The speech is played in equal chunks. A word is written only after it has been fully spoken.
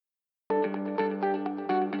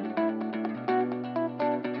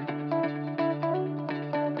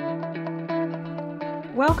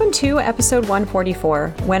Welcome to episode 144,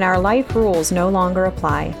 When Our Life Rules No Longer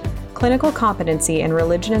Apply, Clinical Competency in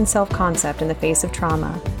Religion and Self-Concept in the Face of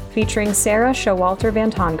Trauma, featuring Sarah Showalter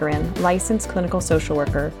Van Tongeren, licensed clinical social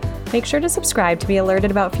worker. Make sure to subscribe to be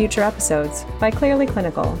alerted about future episodes by Clearly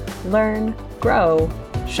Clinical. Learn, grow,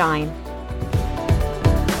 shine.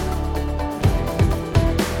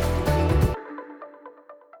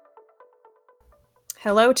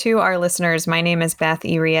 Hello to our listeners. My name is Beth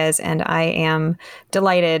Irias, and I am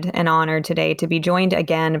delighted and honored today to be joined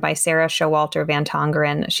again by Sarah Showalter Van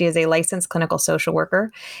Tongeren. She is a licensed clinical social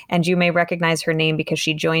worker, and you may recognize her name because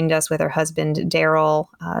she joined us with her husband, Daryl,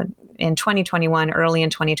 in 2021, early in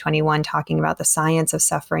 2021, talking about the science of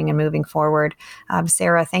suffering and moving forward.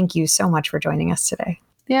 Sarah, thank you so much for joining us today.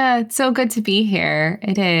 Yeah, it's so good to be here.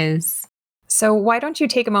 It is. So why don't you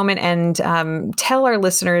take a moment and tell our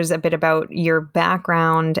listeners a bit about your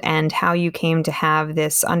background and how you came to have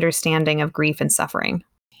this understanding of grief and suffering?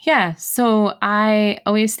 Yeah, so I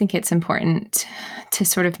always think it's important to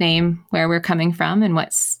sort of name where we're coming from and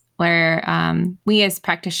where we as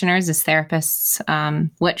practitioners, as therapists,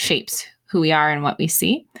 what shapes who we are and what we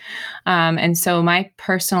see. And so my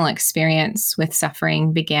personal experience with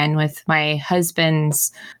suffering began with my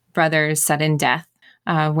husband's brother's sudden death.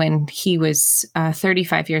 When he was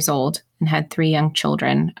 35 years old and had 3 young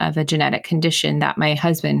children of a genetic condition that my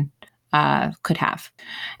husband could have.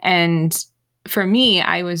 And for me,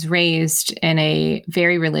 I was raised in a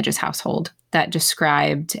very religious household that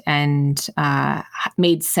described and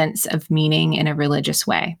made sense of meaning in a religious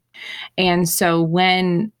way. And so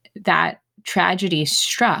when that tragedy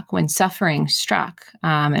struck, when suffering struck,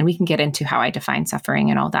 and we can get into how I define suffering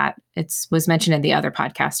and all that. It was mentioned in the other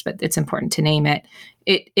podcast, but it's important to name it.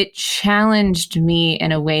 It challenged me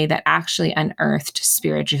in a way that actually unearthed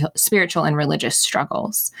spiritual and religious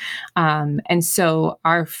struggles. And so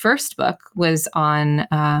our first book was on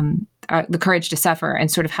the courage to suffer and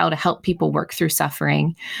sort of how to help people work through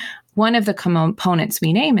suffering. One of the components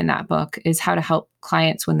we name in that book is how to help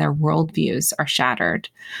clients when their worldviews are shattered.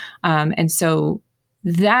 And so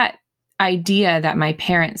that idea that my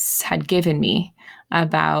parents had given me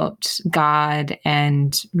about God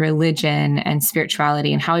and religion and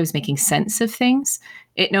spirituality and how I was making sense of things,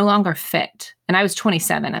 it no longer fit. And I was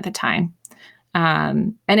 27 at the time.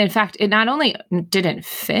 And in fact, it not only didn't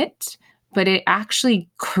fit, but it actually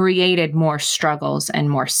created more struggles and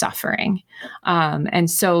more suffering. And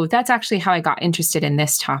so that's actually how I got interested in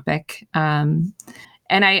this topic. And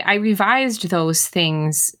I revised those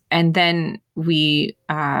things, and then we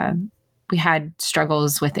had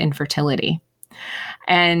struggles with infertility.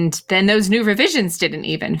 And then those new revisions didn't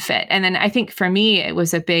even fit. And then I think for me, it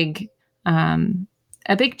was a big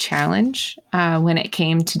challenge when it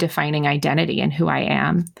came to defining identity and who I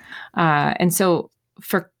am. And so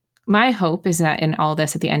my hope is that in all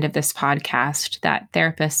this, at the end of this podcast, that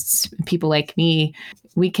therapists, people like me,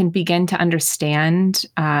 we can begin to understand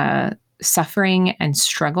suffering and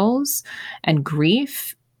struggles and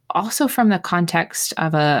grief, also from the context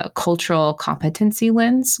of a cultural competency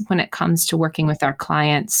lens when it comes to working with our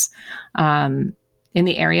clients in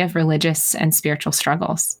the area of religious and spiritual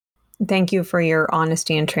struggles. Thank you for your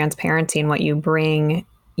honesty and transparency and what you bring.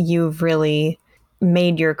 You've really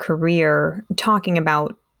made your career talking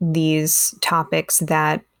about these topics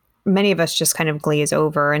that many of us just kind of glaze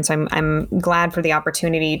over. And so I'm glad for the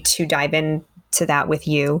opportunity to dive into that with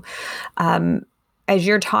you. As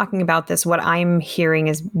you're talking about this, what I'm hearing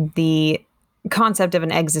is the concept of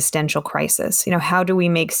an existential crisis. You know, how do we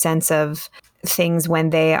make sense of things when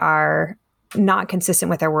they are not consistent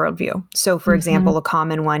with our worldview? So, for example, a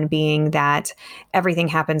common one being that everything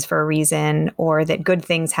happens for a reason, or that good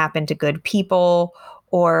things happen to good people,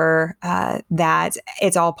 or that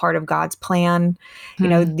it's all part of God's plan. You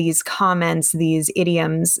know, these comments, these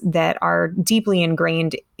idioms that are deeply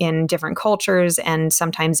ingrained in different cultures and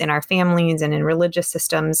sometimes in our families and in religious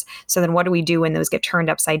systems. So then what do we do when those get turned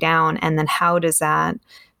upside down? And then how does that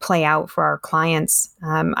play out for our clients?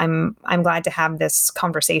 I'm glad to have this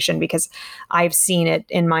conversation because I've seen it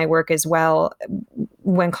in my work as well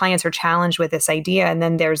when clients are challenged with this idea. And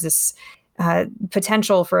then there's this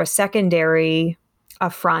potential for a secondary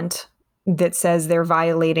affront that says they're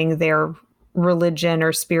violating their religion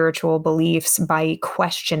or spiritual beliefs by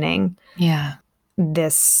questioning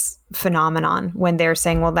this phenomenon, when they're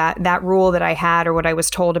saying, well, that rule that I had or what I was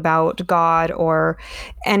told about God or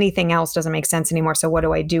anything else doesn't make sense anymore. So what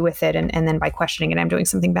do I do with it? And then by questioning it, I'm doing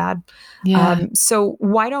something bad. So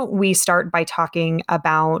why don't we start by talking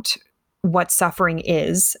about what suffering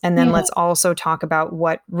is, and then Yeah. let's also talk about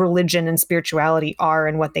what religion and spirituality are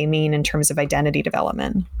and what they mean in terms of identity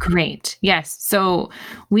development. Great. Yes. So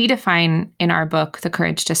we define in our book, The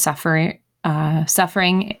Courage to Suffer.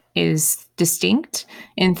 Suffering is distinct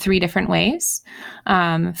in 3 different ways.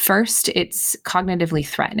 First, it's cognitively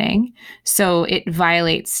threatening. So it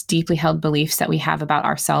violates deeply held beliefs that we have about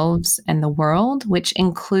ourselves and the world, which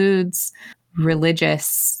includes religious,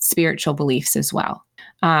 spiritual beliefs as well.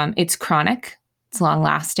 It's chronic, it's long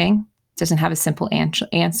lasting, doesn't have a simple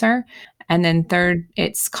answer. And then third,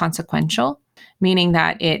 it's consequential, meaning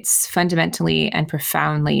that it's fundamentally and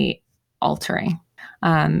profoundly altering.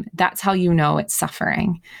 That's how you know it's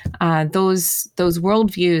suffering. Those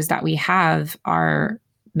worldviews that we have are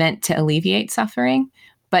meant to alleviate suffering,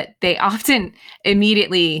 but they often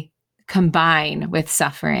immediately combine with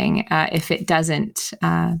suffering if it doesn't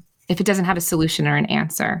have a solution or an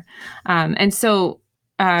answer. And so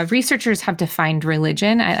researchers have defined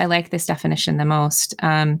religion. I like this definition the most.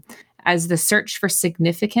 As the search for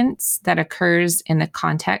significance that occurs in the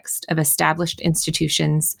context of established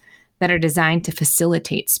institutions that are designed to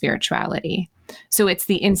facilitate spirituality. So it's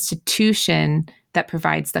the institution that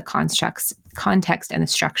provides the context and the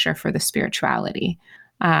structure for the spirituality.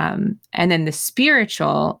 And then the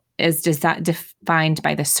spiritual is defined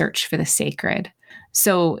by the search for the sacred.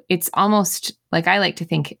 So it's almost like I like to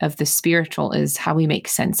think of the spiritual as how we make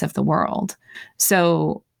sense of the world.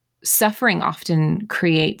 So suffering often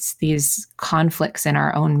creates these conflicts in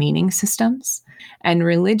our own meaning systems. And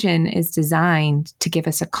religion is designed to give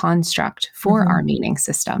us a construct for our meaning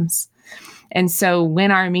systems. And so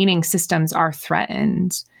when our meaning systems are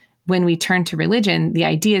threatened, when we turn to religion, the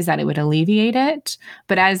idea is that it would alleviate it.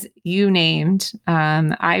 But as you named,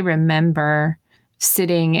 I remember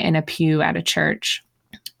sitting in a pew at a church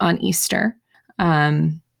on Easter,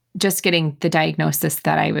 just getting the diagnosis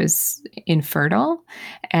that I was infertile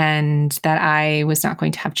and that I was not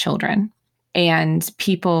going to have children. And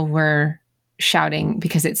people were shouting,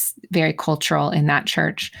 because it's very cultural in that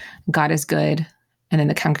church, God is good. And then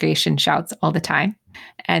the congregation shouts all the time.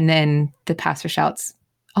 And then the pastor shouts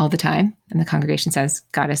all the time. And the congregation says,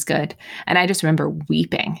 God is good. And I just remember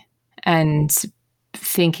weeping and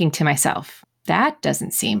thinking to myself, that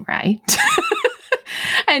doesn't seem right.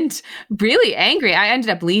 And really angry. I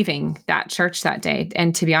ended up leaving that church that day.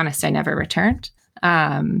 And to be honest, I never returned.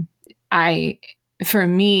 For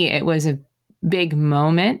me, it was a big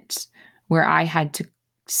moment where I had to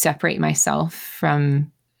separate myself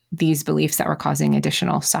from these beliefs that were causing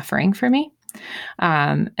additional suffering for me.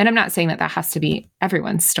 And I'm not saying that has to be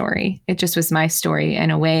everyone's story. It just was my story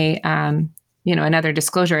in a way. Another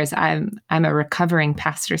disclosure is I'm a recovering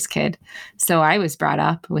pastor's kid. So I was brought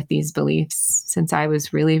up with these beliefs since I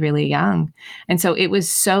was really, really young. And so it was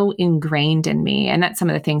so ingrained in me. And that's some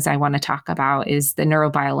of the things I want to talk about is the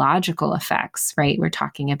neurobiological effects, right? We're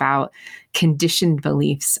talking about conditioned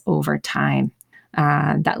beliefs over time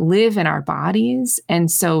that live in our bodies.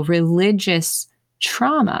 And so religious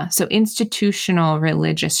trauma, so institutional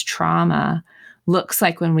religious trauma, looks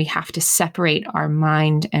like when we have to separate our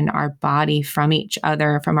mind and our body from each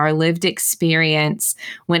other, from our lived experience,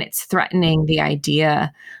 when it's threatening the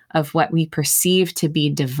idea of what we perceive to be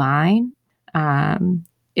divine.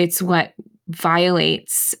 It's what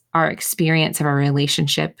violates our experience of our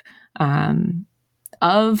relationship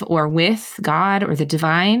of or with God or the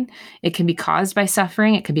divine. It can be caused by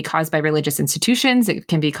suffering. It can be caused by religious institutions. It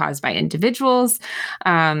can be caused by individuals.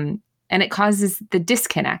 And it causes the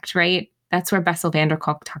disconnect, right? That's where Bessel van der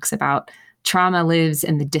Kolk talks about trauma lives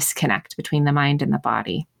in the disconnect between the mind and the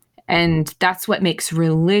body. And that's what makes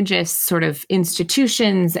religious sort of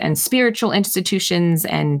institutions and spiritual institutions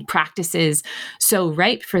and practices so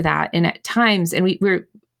ripe for that. And at times, and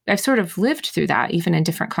I've sort of lived through that, even in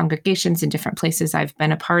different congregations in different places I've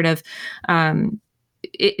been a part of.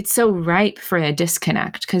 It's so ripe for a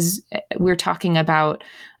disconnect because we're talking about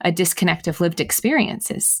a disconnect of lived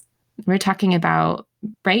experiences. We're talking about,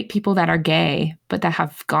 right, people that are gay, but that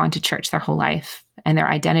have gone to church their whole life and their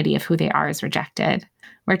identity of who they are is rejected.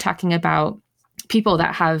 We're talking about people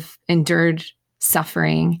that have endured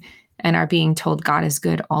suffering and are being told God is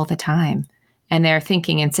good all the time. And they're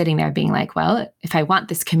thinking and sitting there being like, well, if I want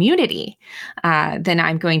this community, then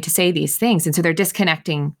I'm going to say these things. And so they're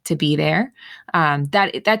disconnecting to be there.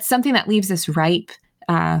 That's something that leaves us ripe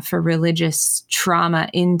for religious trauma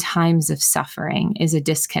in times of suffering, is a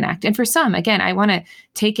disconnect. And for some, again, I want to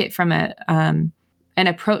take it from an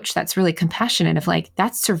approach that's really compassionate of like,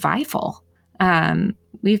 that's survival.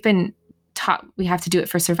 We've been taught we have to do it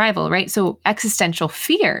for survival, right? So existential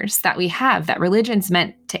fears that we have that religion's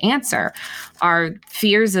meant to answer are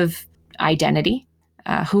fears of identity,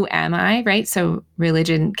 who am I, right? So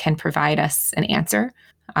religion can provide us an answer.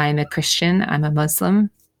 I'm a Christian, I'm a Muslim,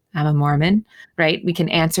 I'm a Mormon, right? We can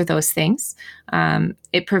answer those things.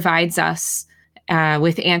 It provides us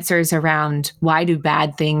with answers around why do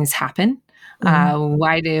bad things happen?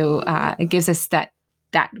 It gives us that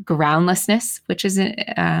groundlessness, which is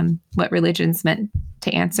what religion's meant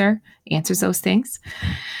to answers those things.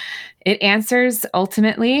 It answers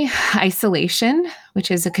ultimately isolation, which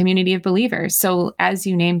is a community of believers. So as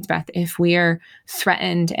you named, Beth, if we're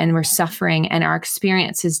threatened and we're suffering and our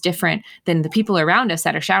experience is different than the people around us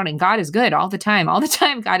that are shouting, God is good all the time,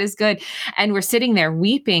 God is good. And we're sitting there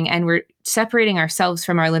weeping and we're separating ourselves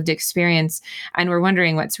from our lived experience and we're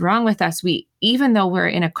wondering what's wrong with us. Even though we're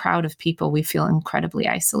in a crowd of people, we feel incredibly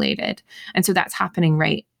isolated. And so that's happening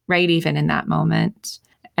right even in that moment.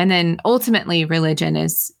 And then ultimately religion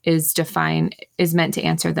is meant to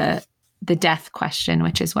answer the death question,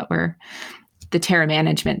 which is what the terror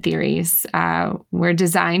management theories were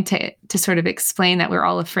designed to sort of explain that we're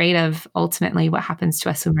all afraid of ultimately what happens to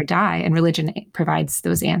us when we die. And religion provides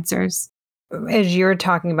those answers. As you're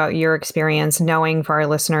talking about your experience, knowing for our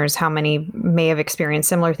listeners how many may have experienced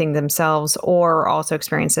similar things themselves or also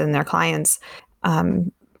experienced it in their clients,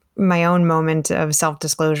 my own moment of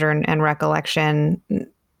self-disclosure and recollection,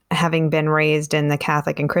 having been raised in the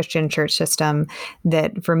Catholic and Christian church system,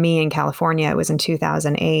 that for me in California, it was in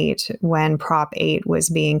 2008 when Prop 8 was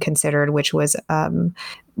being considered, which was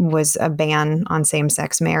a ban on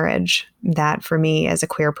same-sex marriage. That for me as a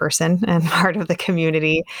queer person and part of the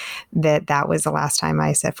community, that was the last time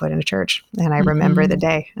I set foot in a church. And I remember the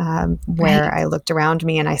day where I looked around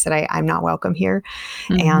me and I said, I'm not welcome here.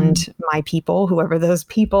 And my people, whoever those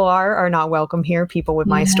people are not welcome here. People with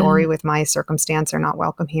my story, with my circumstance are not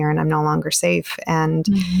welcome here, and I'm no longer safe. And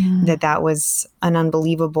that was an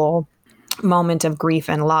unbelievable moment of grief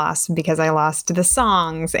and loss, because I lost the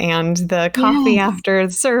songs and the coffee after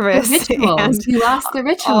the service. The rituals. You lost the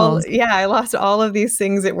rituals. I lost all of these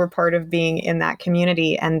things that were part of being in that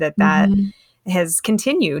community, and that has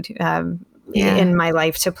continued in my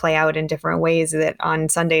life to play out in different ways. That on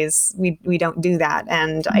Sundays we don't do that,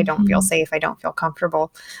 and I don't feel safe. I don't feel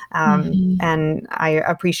comfortable. And I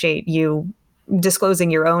appreciate you disclosing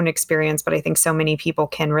your own experience, but I think so many people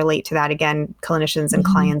can relate to that. Again, clinicians and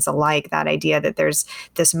clients alike, that idea that there's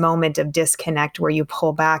this moment of disconnect where you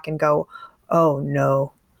pull back and go, oh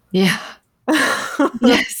no. Yeah.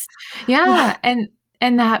 Yes. Yeah. And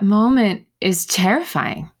that moment is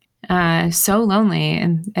terrifying. So lonely.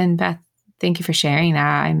 And Beth, thank you for sharing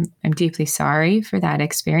that. I'm deeply sorry for that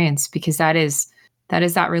experience, because that is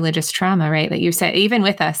that religious trauma, right? That you said, even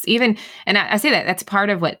with us, and I say that's part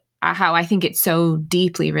of how I think it's so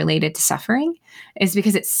deeply related to suffering, is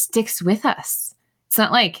because it sticks with us. It's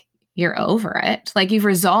not like you're over it. Like you've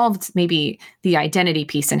resolved maybe the identity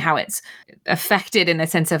piece and how it's affected in the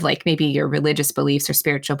sense of like maybe your religious beliefs or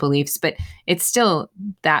spiritual beliefs, but it's still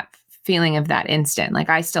that feeling of that instant. Like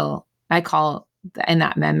I call in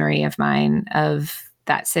that memory of mine of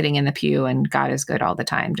that sitting in the pew and God is good all the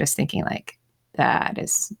time, just thinking like, that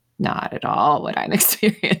is not at all what I'm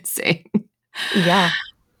experiencing. Yeah.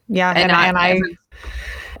 And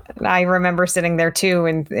I remember sitting there too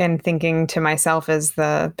and thinking to myself, as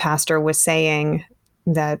the pastor was saying,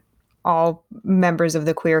 that all members of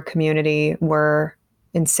the queer community were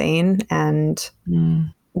insane and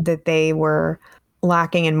that they were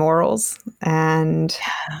lacking in morals, and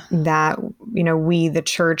that, we, the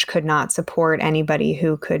church, could not support anybody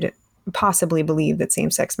who could possibly believe that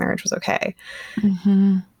same-sex marriage was okay.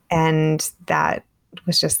 And that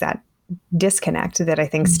was just that disconnect that I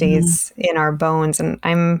think stays in our bones. And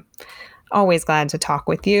I'm always glad to talk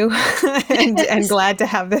with you and glad to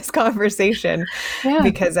have this conversation,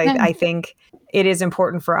 because I think it is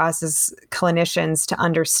important for us as clinicians to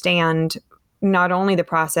understand not only the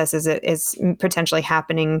process as it is potentially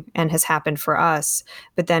happening and has happened for us,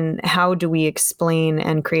 but then how do we explain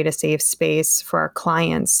and create a safe space for our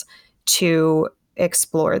clients to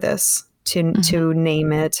explore this, to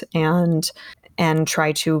name it and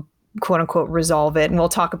try to quote unquote resolve it. And we'll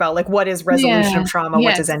talk about like, what is resolution of trauma?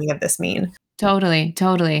 What does any of this mean? Totally.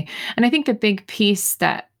 And I think the big piece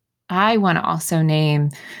that I want to also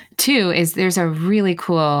name too is there's a really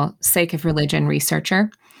cool Sake of Religion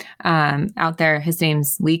researcher out there. His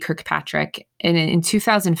name's Lee Kirkpatrick. And in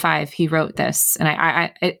 2005, he wrote this,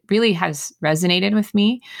 and it really has resonated with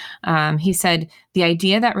me. He said, the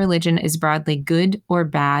idea that religion is broadly good or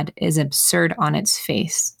bad is absurd on its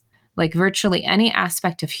face. Like virtually any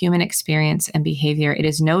aspect of human experience and behavior, it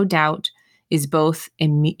is no doubt is both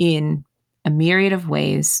in a myriad of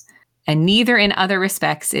ways and neither in other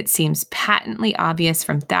respects it seems patently obvious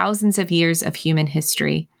from thousands of years of human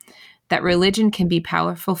history that religion can be a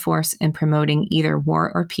powerful force in promoting either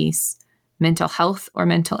war or peace, mental health or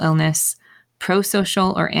mental illness,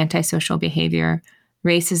 pro-social or antisocial behavior,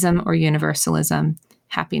 racism or universalism,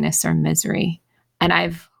 happiness or misery. And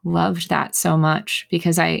I've loved that so much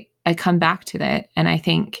because I come back to that and I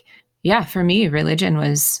think, yeah, for me, religion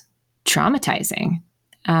was traumatizing.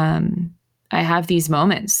 I have these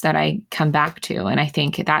moments that I come back to, and I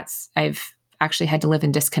think I've actually had to live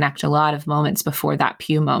and disconnect a lot of moments before that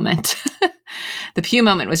pew moment. The pew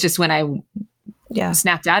moment was just when I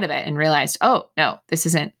snapped out of it and realized, oh no, this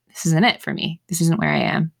isn't it for me. This isn't where I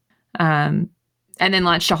am. And then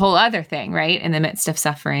launched a whole other thing, right, in the midst of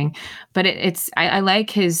suffering. But I like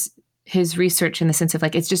his research in the sense of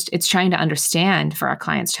like, it's trying to understand for our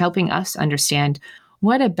clients, helping us understand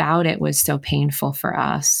what about it was so painful for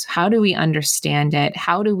us. How do we understand it?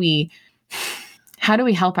 How do we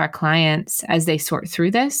help our clients as they sort through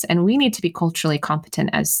this? And we need to be culturally competent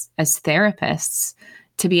as therapists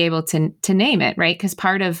to be able to name it, right? Because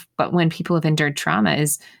part of when people have endured trauma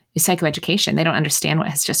is psychoeducation. They don't understand what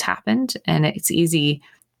has just happened, and it's easy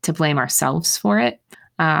to blame ourselves for it.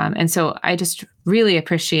 And so I just really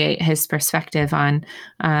appreciate his perspective on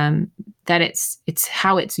that it's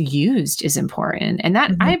how it's used is important. And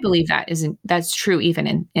that I believe that's true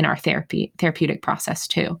even in our therapeutic process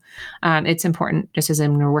too. It's important, just as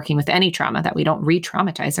when we're working with any trauma, that we don't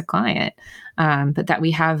re-traumatize a client, but that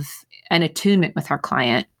we have an attunement with our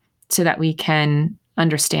client so that we can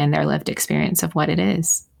understand their lived experience of what it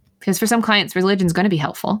is. Because for some clients, religion is going to be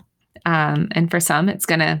helpful. And for some, it's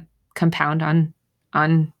going to compound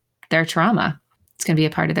on their trauma. It's going to be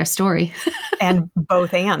a part of their story. And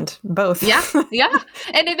both. Yeah.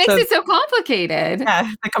 And it makes it so complicated. Yeah,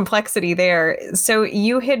 the complexity there. So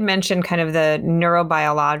you had mentioned kind of the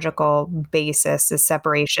neurobiological basis, the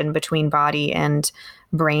separation between body and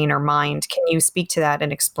brain or mind. Can you speak to that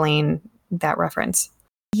and explain that reference?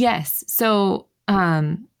 Yes. So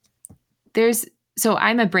I'm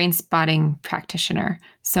a brain spotting practitioner.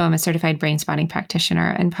 So I'm a certified brain spotting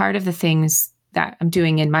practitioner. And part of the things that I'm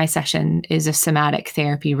doing in my session is a somatic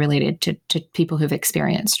therapy related to people who've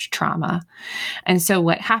experienced trauma. And so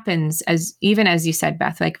what happens, as you said,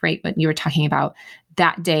 Beth, like right when you were talking about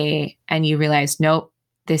that day and you realized, nope,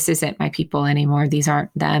 this isn't my people anymore. These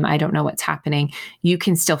aren't them. I don't know what's happening. You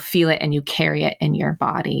can still feel it and you carry it in your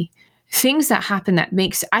body. Things that happen that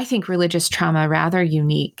makes, I think, religious trauma rather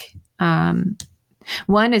unique.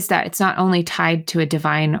 One is that it's not only tied to a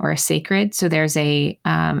divine or a sacred, so there's an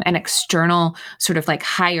external sort of like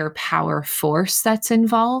higher power force that's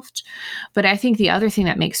involved. But I think the other thing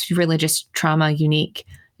that makes religious trauma unique,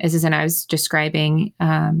 as I was describing,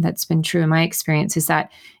 that's been true in my experience, is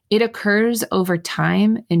that it occurs over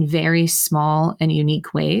time in very small and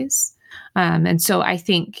unique ways. And so I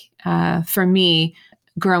think for me,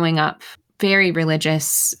 growing up very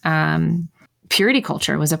religious, purity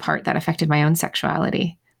culture was a part that affected my own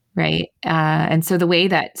sexuality, right? And so the way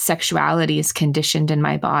that sexuality is conditioned in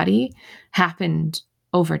my body happened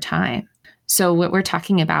over time. So what we're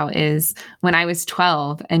talking about is when I was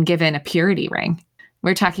 12 and given a purity ring,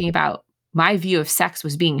 we're talking about my view of sex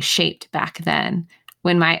was being shaped back then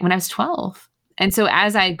when I was 12. And so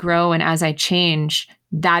as I grow and as I change,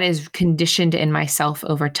 that is conditioned in myself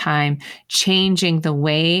over time, changing the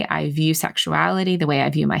way I view sexuality, the way I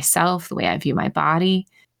view myself, the way I view my body,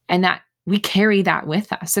 and that we carry that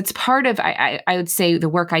with us. It's part of, I would say, the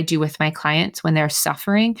work I do with my clients when they're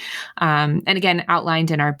suffering. And again,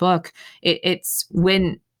 outlined in our book, it's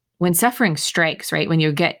when suffering strikes, right? When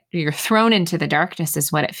you're thrown into the darkness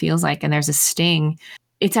is what it feels like. And there's a sting.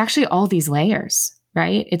 It's actually all these layers,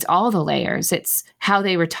 right? It's all the layers. It's how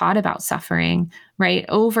they were taught about suffering, right?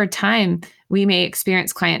 Over time, we may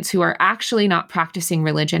experience clients who are actually not practicing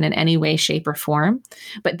religion in any way, shape, or form,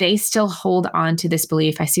 but they still hold on to this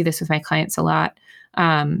belief. I see this with my clients a lot,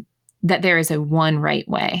 that there is a one right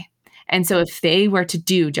way. And so if they were to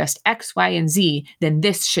do just X, Y, and Z, then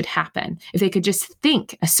this should happen. If they could just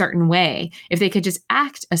think a certain way, if they could just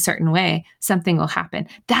act a certain way, something will happen.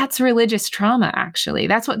 That's religious trauma, actually.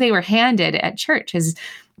 That's what they were handed at church, is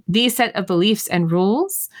these set of beliefs and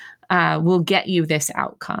rules will get you this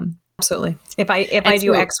outcome. Absolutely. If I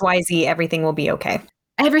do X, Y, Z, everything will be okay.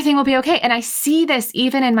 Everything will be okay. And I see this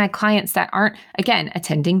even in my clients that aren't, again,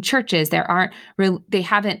 attending churches. They're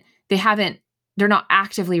not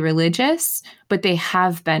actively religious, but they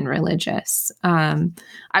have been religious.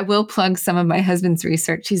 I will plug some of my husband's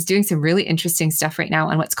research. He's doing some really interesting stuff right now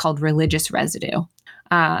on what's called religious residue.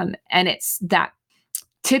 And it's that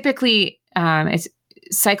typically,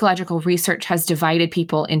 psychological research has divided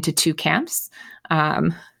people into two camps.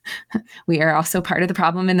 We are also part of the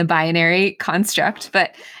problem in the binary construct,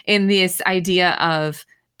 but in this idea of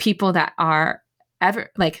people that are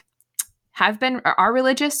are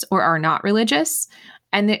religious or are not religious.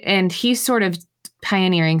 And he's sort of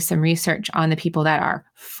pioneering some research on the people that are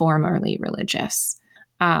formerly religious.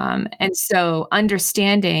 And so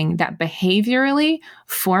understanding that behaviorally,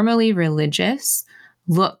 formerly religious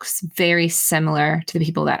looks very similar to the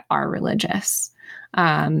people that are religious.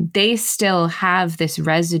 They still have this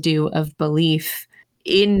residue of belief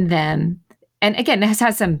in them. And again, this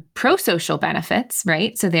has some pro-social benefits,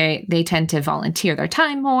 right? So they tend to volunteer their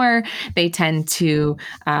time more. They tend to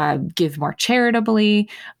give more charitably,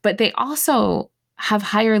 but they also have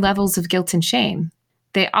higher levels of guilt and shame.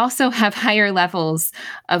 They also have higher levels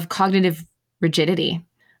of cognitive rigidity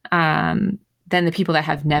than the people that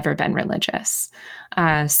have never been religious.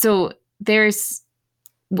 So there's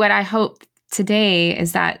what I hope today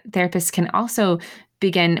is that therapists can also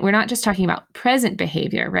begin. We're not just talking about present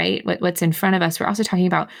behavior, right? What's in front of us. We're also talking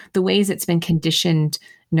about the ways it's been conditioned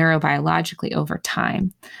neurobiologically over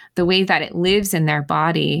time, the way that it lives in their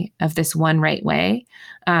body of this one right way.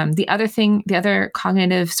 The other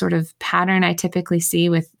cognitive sort of pattern I typically see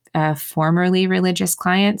with formerly religious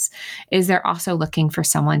clients is they're also looking for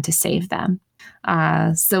someone to save them.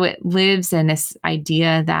 So it lives in this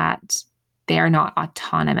idea that they are not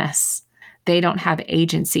autonomous. They don't have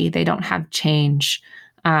agency. They don't have change.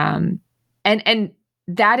 And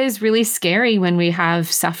that is really scary when we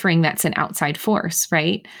have suffering that's an outside force,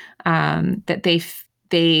 right? That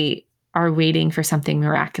they are waiting for something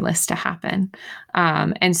miraculous to happen.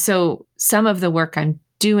 And so some of the work I'm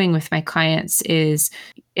doing with my clients is,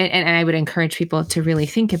 and I would encourage people to really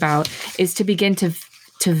think about, is to begin to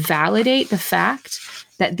validate the fact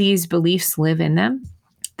that these beliefs live in them,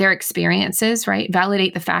 their experiences, right?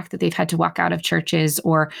 Validate the fact that they've had to walk out of churches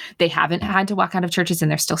or they haven't had to walk out of churches and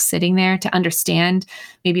they're still sitting there, to understand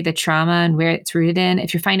maybe the trauma and where it's rooted in.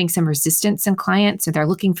 If you're finding some resistance in clients or they're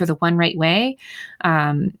looking for the one right way,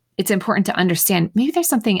 it's important to understand maybe there's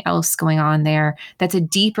something else going on there that's a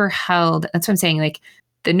deeper held. That's what I'm saying. Like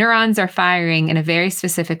the neurons are firing in a very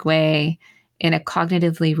specific way in a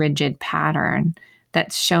cognitively rigid pattern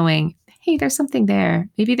that's showing, hey, there's something there.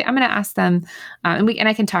 Maybe I'm going to ask them, and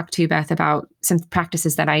I can talk to you, Beth, about some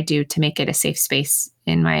practices that I do to make it a safe space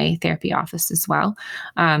in my therapy office as well.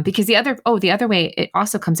 Because the other way it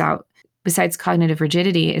also comes out, besides cognitive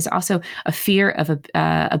rigidity, is also a fear of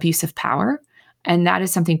abuse of power, and that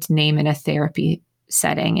is something to name in a therapy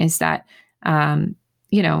setting. Is that I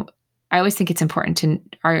always think it's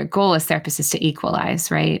important our goal as therapists is to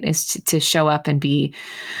equalize, right? Is to show up and be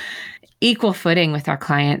equal footing with our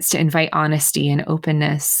clients, to invite honesty and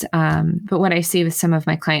openness. But what I see with some of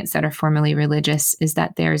my clients that are formerly religious is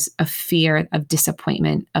that there's a fear of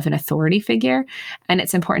disappointment of an authority figure. And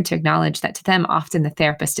it's important to acknowledge that to them, often the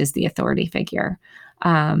therapist is the authority figure.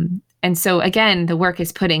 And so again, the work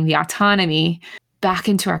is putting the autonomy back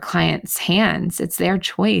into our clients' hands. It's their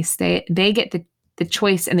choice. They get the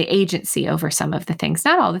choice and the agency over some of the things,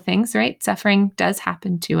 not all the things, right? Suffering does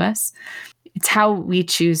happen to us. It's how we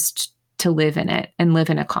choose to live in it and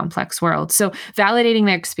live in a complex world. So validating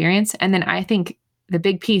their experience. And then I think the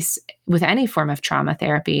big piece with any form of trauma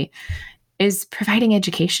therapy is providing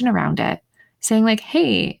education around it, saying like,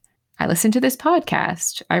 hey, I listened to this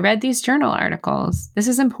podcast. I read these journal articles. This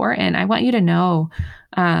is important. I want you to know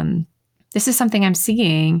this is something I'm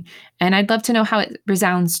seeing, and I'd love to know how it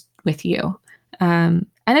resounds with you. And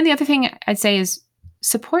then the other thing I'd say is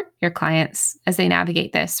support your clients as they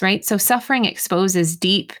navigate this, right? So suffering exposes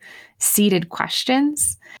deep-seated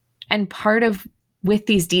questions. And part of with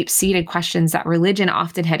these deep-seated questions that religion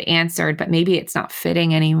often had answered, but maybe it's not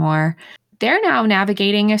fitting anymore, they're now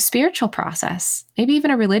navigating a spiritual process, maybe even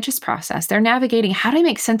a religious process. They're navigating, how do I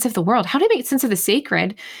make sense of the world? How do I make sense of the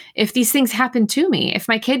sacred if these things happen to me? If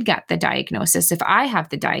my kid got the diagnosis, if I have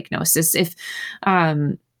the diagnosis, if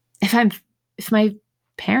my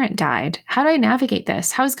parent died, how do I navigate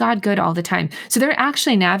this? How is God good all the time? So they're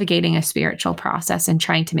actually navigating a spiritual process and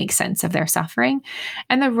trying to make sense of their suffering.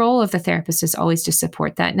 And the role of the therapist is always to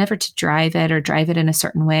support that, never to drive it in a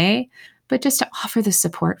certain way, but just to offer the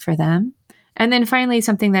support for them. And then finally,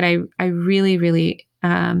 something that I really, really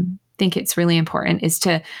think it's really important is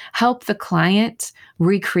to help the client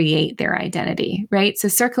recreate their identity, right? So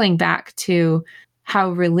circling back to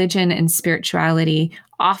how religion and spirituality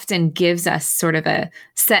often gives us sort of a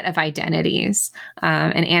set of identities,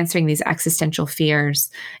 and answering these existential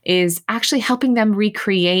fears is actually helping them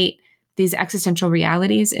recreate these existential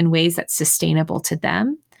realities in ways that's sustainable to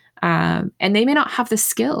them. And they may not have the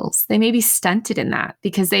skills. They may be stunted in that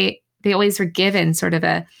because they always were given sort of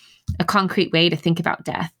a concrete way to think about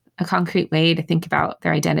death, a concrete way to think about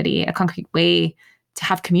their identity, a concrete way to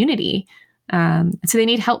have community. So they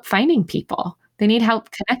need help finding people. They need help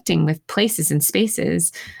connecting with places and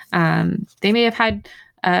spaces. They may have had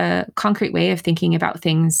a concrete way of thinking about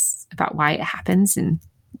things, about why it happens and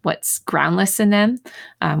what's groundless in them.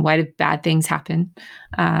 Why do bad things happen?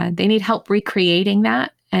 They need help recreating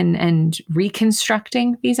that and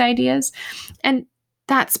reconstructing these ideas. And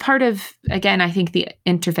that's part of, again, I think the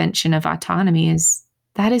intervention of autonomy is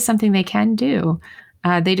something they can do.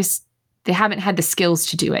 They haven't had the skills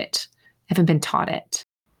to do it, haven't been taught it.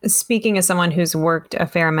 Speaking as someone who's worked a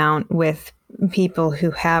fair amount with people who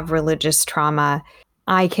have religious trauma,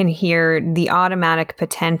 I can hear the automatic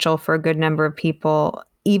potential for a good number of people,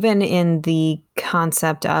 even in the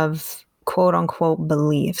concept of quote unquote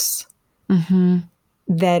beliefs. Mm-hmm.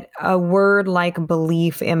 That a word like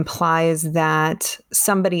belief implies that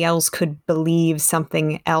somebody else could believe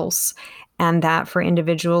something else. And that for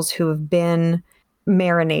individuals who have been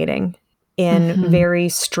marinating in very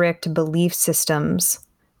strict belief systems,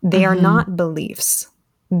 they are not beliefs.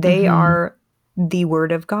 They are the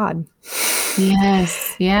word of God.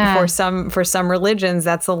 Yes. Yeah. For some religions,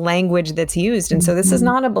 that's the language that's used. And so this is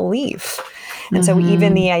not a belief. And so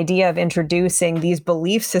even the idea of introducing these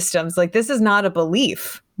belief systems, like this is not a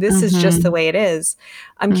belief. This is just the way it is.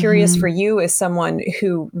 I'm curious for you as someone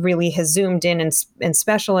who really has zoomed in and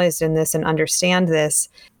specialized in this and understand this,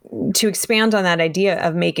 to expand on that idea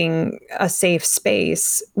of making a safe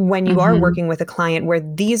space when you are working with a client where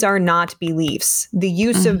these are not beliefs. The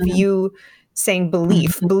use of you saying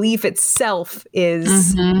belief itself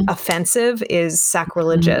is offensive, is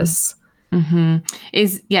sacrilegious.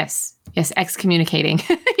 Is yes, excommunicating.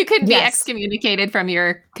 You could be excommunicated from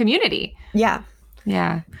your community. Yeah.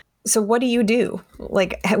 Yeah. So what do you do?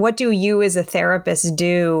 Like, what do you as a therapist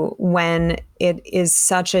do when it is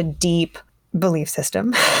such a deep belief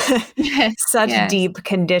system, such deep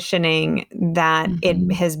conditioning that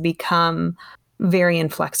it has become very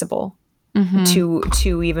inflexible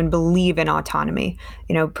to even believe in autonomy,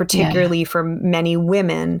 particularly for many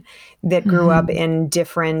women that grew up in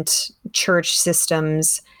different church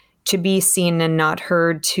systems, to be seen and not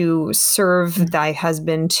heard, to serve thy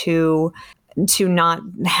husband, to not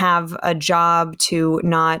have a job, to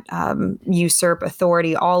not usurp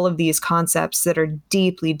authority, all of these concepts that are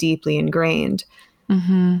deeply, deeply ingrained.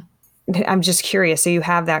 I'm just curious. So you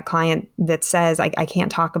have that client that says, I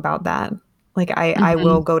can't talk about that. Like I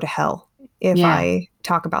will go to hell if I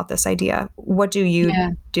talk about this idea. What do you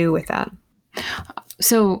do with that?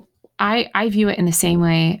 So I view it in the same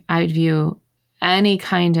way I would view any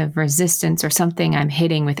kind of resistance or something I'm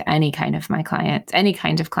hitting with any kind of my clients, any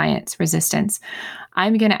kind of client's resistance.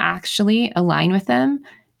 I'm going to actually align with them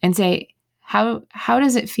and say, how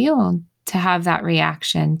does it feel to have that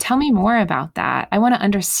reaction? Tell me more about that. I want to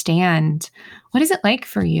understand, what is it like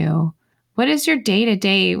for you? What is your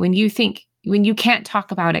day-to-day when you can't talk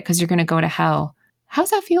about it because you're going to go to hell? How's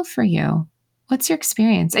that feel for you? What's your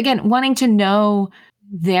experience? Again, wanting to know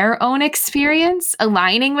their own experience,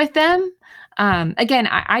 aligning with them. Again,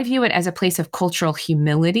 I view it as a place of cultural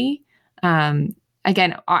humility.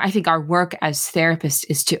 Again, I think our work as therapists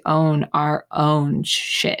is to own our own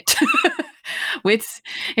shit.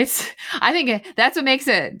 I think that's what makes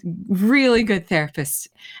a really good therapist.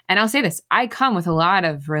 And I'll say this, I come with a lot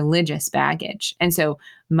of religious baggage. And so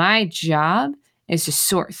my job is to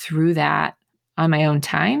sort through that on my own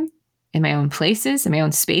time, in my own places, in my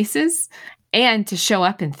own spaces, and to show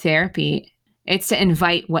up in therapy. It's to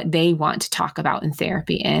invite what they want to talk about in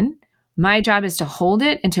therapy in. My job is to hold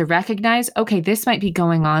it and to recognize, okay, this might be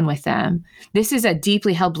going on with them. This is a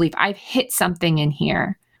deeply held belief. I've hit something in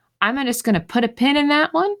here. I'm just going to put a pin in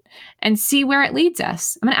that one and see where it leads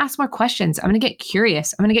us. I'm going to ask more questions. I'm going to get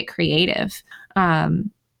curious. I'm going to get creative.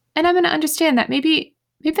 And I'm going to understand that maybe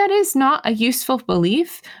that is not a useful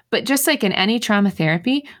belief, but just like in any trauma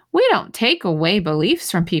therapy, we don't take away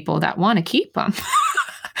beliefs from people that want to keep them.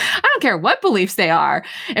 I don't care what beliefs they are.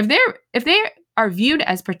 If they are viewed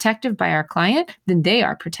as protective by our client, then they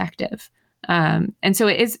are protective. And so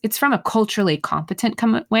it's from a culturally competent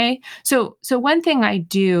way. So one thing I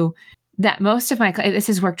do that most of my clients, this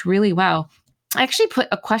has worked really well. I actually put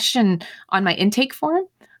a question on my intake form.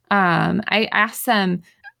 I ask them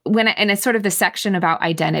in a sort of the section about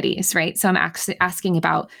identities, right? So I'm actually asking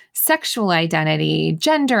about sexual identity,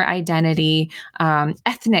 gender identity,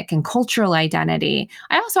 ethnic and cultural identity.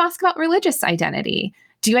 I also ask about religious identity.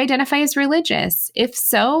 Do you identify as religious? If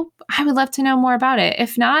so, I would love to know more about it.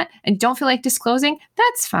 If not, and don't feel like disclosing,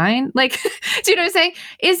 that's fine. Like, do you know what I'm saying?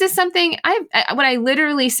 Is this something what I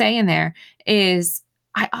literally say in there is,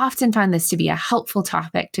 I often find this to be a helpful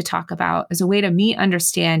topic to talk about as a way to me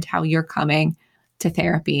understand how you're coming to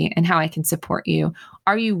therapy and how I can support you.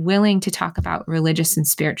 Are you willing to talk about your religious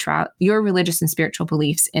and spiritual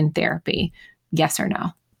beliefs in therapy? Yes or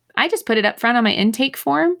no? I just put it up front on my intake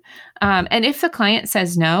form. And if the client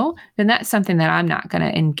says no, then that's something that I'm not going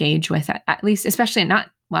to engage with, at least, especially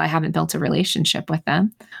I haven't built a relationship with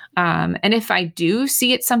them. And if I do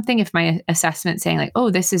see it's something, if my assessment saying like,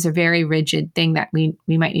 oh, this is a very rigid thing that we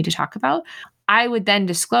might need to talk about, I would then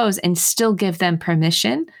disclose and still give them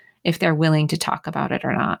permission if they're willing to talk about it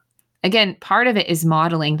or not. Again, part of it is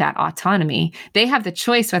modeling that autonomy. They have the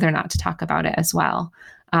choice whether or not to talk about it as well.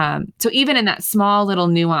 So even in that small little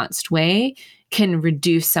nuanced way can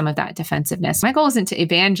reduce some of that defensiveness. My goal isn't to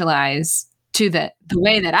evangelize to the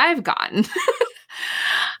way that I've gotten.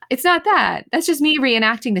 It's not that. That's just me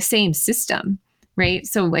reenacting the same system, right?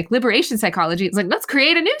 So like liberation psychology, it's like, let's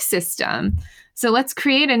create a new system. So let's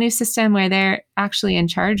create a new system where they're actually in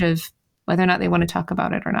charge of whether or not they want to talk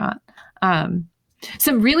about it or not.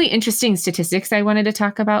 Some really interesting statistics I wanted to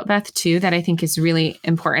talk about, Beth, too, that I think is really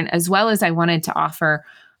important, as well as I wanted to offer.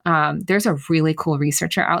 There's a really cool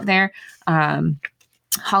researcher out there.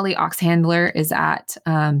 Holly Oxhandler is at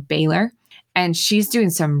Baylor, and she's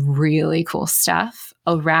doing some really cool stuff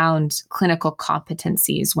around clinical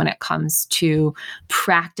competencies when it comes to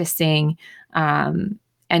practicing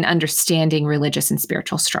and understanding religious and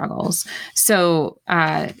spiritual struggles. So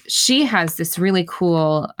she has this really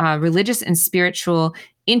cool religious and spiritual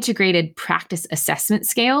integrated practice assessment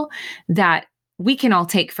scale that we can all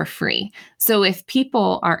take for free. So if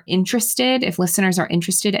people are interested, if listeners are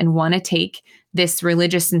interested and want to take this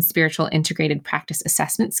religious and spiritual integrated practice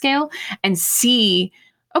assessment scale and see,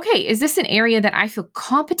 okay, is this an area that I feel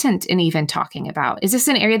competent in even talking about? Is this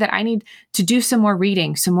an area that I need to do some more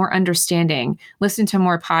reading, some more understanding, listen to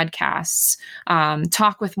more podcasts,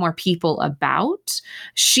 talk with more people about?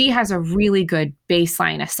 She has a really good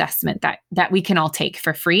baseline assessment that we can all take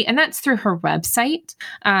for free. And that's through her website.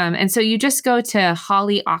 And so you just go to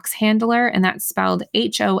Holly Oxhandler, and that's spelled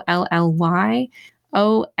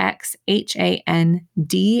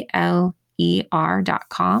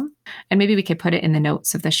HOLLYOXHANDLER.com. And maybe we could put it in the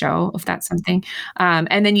notes of the show if that's something.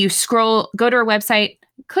 And then you go to our website,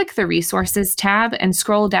 click the resources tab and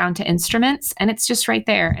scroll down to instruments. And it's just right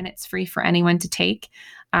there, and it's free for anyone to take.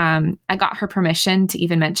 I got her permission to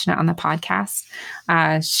even mention it on the podcast.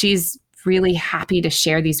 She's really happy to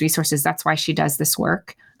share these resources. That's why she does this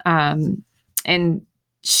work. And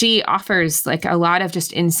she offers like a lot of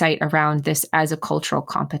just insight around this as a cultural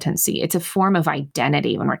competency. It's a form of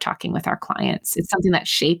identity when we're talking with our clients. It's something that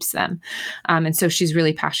shapes them. And so she's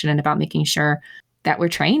really passionate about making sure that we're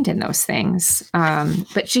trained in those things.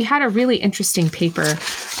 But she had a really interesting paper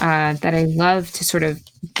that I love to sort of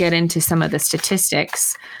get into some of the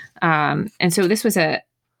statistics. And so this was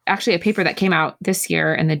actually a paper that came out this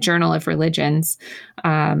year in the Journal of Religions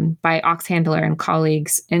by Oxhandler and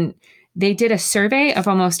colleagues. And they did a survey of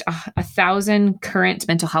almost 1,000 current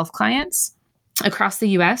mental health clients across the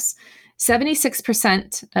US.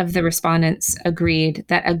 76% of the respondents agreed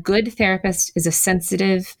that a good therapist is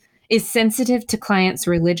sensitive to clients'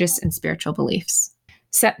 religious and spiritual beliefs.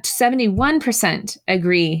 71%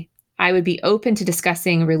 agree I would be open to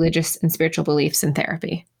discussing religious and spiritual beliefs in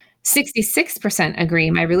therapy. 66%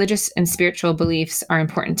 agree my religious and spiritual beliefs are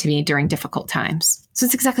important to me during difficult times. So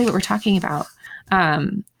it's exactly what we're talking about.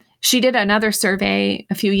 She did another survey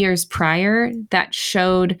a few years prior that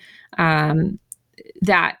showed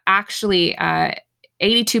that actually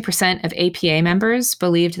 82% of APA members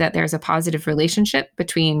believed that there's a positive relationship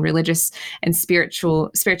between religious and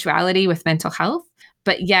spirituality with mental health,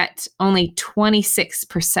 but yet only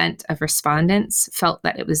 26% of respondents felt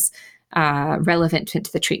that it was relevant to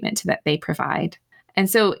the treatment that they provide. And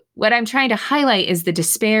so what I'm trying to highlight is the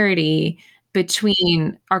disparity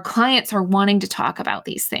between our clients are wanting to talk about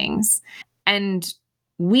these things. And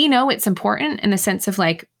we know it's important in the sense of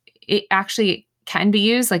like, it actually can be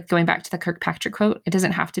used, like going back to the Kirkpatrick quote, it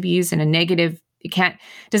doesn't have to be used in a negative, it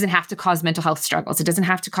doesn't have to cause mental health struggles. It doesn't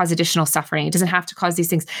have to cause additional suffering. It doesn't have to cause these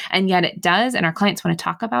things. And yet it does. And our clients want to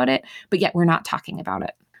talk about it, but yet we're not talking about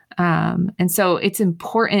it. And so it's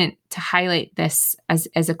important to highlight this as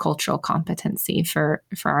a cultural competency for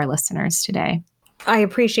our listeners today. I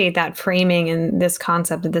appreciate that framing and this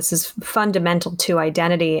concept that this is fundamental to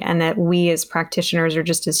identity and that we as practitioners or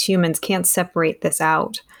just as humans can't separate this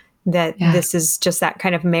out. that Yeah. this is just that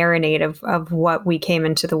kind of marinade of what we came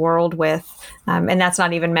into the world with. And that's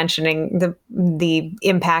not even mentioning the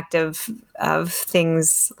impact of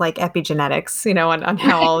things like epigenetics, on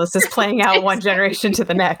how all this is playing out one generation to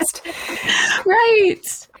the next.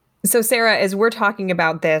 Right. So Sarah, as we're talking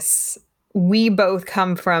about this, we both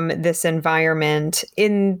come from this environment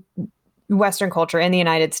in Western culture in the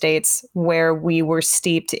United States where we were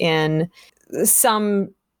steeped in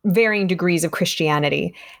some varying degrees of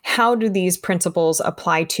Christianity. How do these principles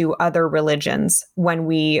apply to other religions when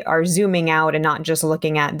we are zooming out and not just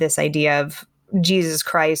looking at this idea of Jesus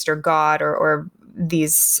Christ or God or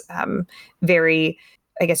these very,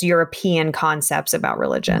 I guess, European concepts about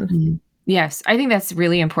religion? Mm-hmm. Yes, I think that's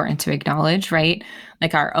really important to acknowledge, right?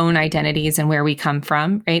 Like our own identities and where we come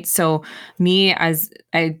from, right? So, me, as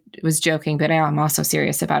I was joking, but I am also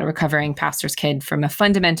serious about a recovering pastor's kid from a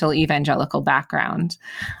fundamental evangelical background.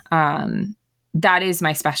 That is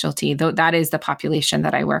my specialty, though that is the population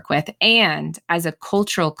that I work with. And as a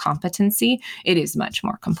cultural competency, it is much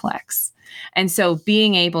more complex. And so,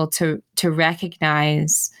 being able to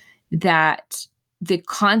recognize that the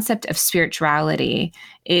concept of spirituality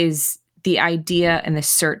is the idea and the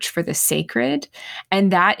search for the sacred.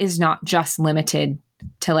 And that is not just limited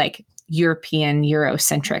to like European,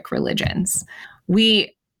 Eurocentric religions.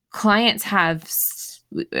 Clients have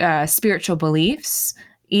spiritual beliefs,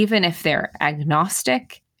 even if they're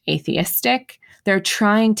agnostic, atheistic, they're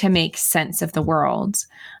trying to make sense of the world.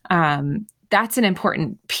 That's an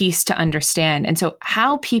important piece to understand. And so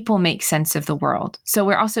how people make sense of the world. So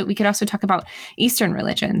we could also talk about Eastern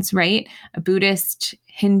religions, right? Buddhist,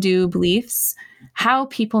 Hindu beliefs. How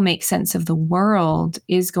people make sense of the world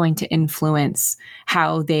is going to influence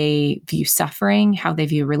how they view suffering, how they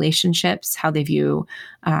view relationships, how they view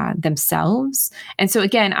themselves. And so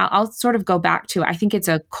again, I'll sort of go back to, I think it's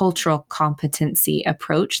a cultural competency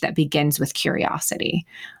approach that begins with curiosity,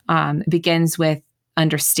 begins with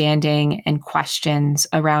understanding and questions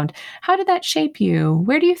around how did that shape you?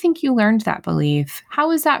 Where do you think you learned that belief? How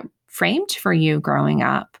was that framed for you growing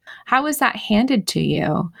up? How was that handed to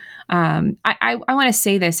you? I want to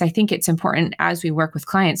say this. I think it's important as we work with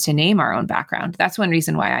clients to name our own background. That's one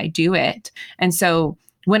reason why I do it. And so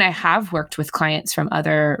when I have worked with clients from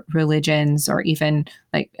other religions or even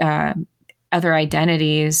like other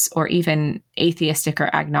identities or even atheistic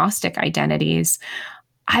or agnostic identities,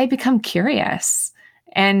 I become curious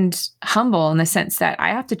and humble in the sense that I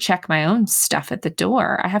have to check my own stuff at the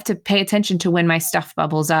door. I have to pay attention to when my stuff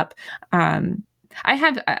bubbles up. I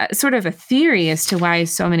have sort of a theory as to why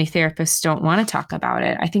so many therapists don't want to talk about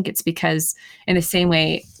it. I think it's because in the same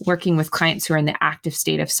way, working with clients who are in the active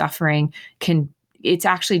state of suffering it's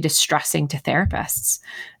actually distressing to therapists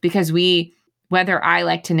because whether I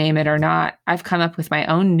like to name it or not, I've come up with my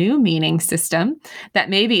own new meaning system that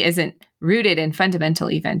maybe isn't rooted in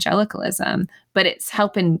fundamental evangelicalism, but it's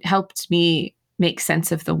helped me make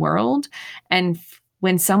sense of the world. And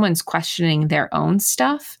when someone's questioning their own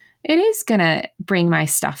stuff, it is going to bring my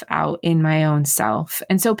stuff out in my own self.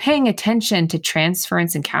 And so paying attention to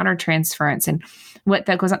transference and countertransference and what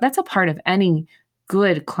that goes on, that's a part of any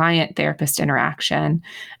good client therapist interaction.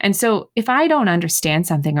 And so if I don't understand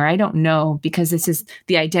something or I don't know because this is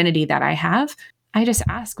the identity that I have, I just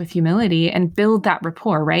ask with humility and build that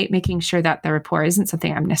rapport, right? Making sure that the rapport isn't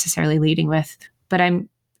something I'm necessarily leading with, but I'm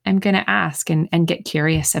going to ask and get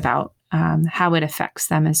curious about how it affects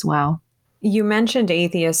them as well. You mentioned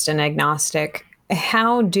atheist and agnostic.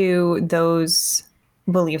 How do those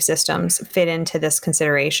belief systems fit into this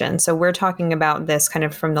consideration? So we're talking about this kind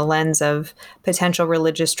of from the lens of potential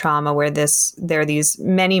religious trauma, where there are these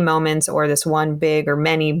many moments or this one big or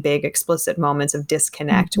many big explicit moments of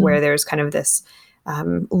disconnect, where there's kind of this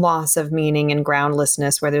loss of meaning and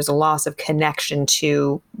groundlessness, where there's a loss of connection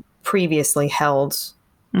to previously held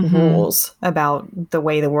rules about the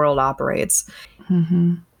way the world operates.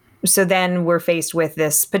 So then we're faced with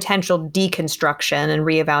this potential deconstruction and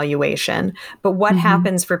reevaluation. But what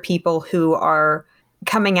happens for people who are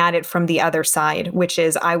coming at it from the other side, which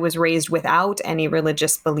is I was raised without any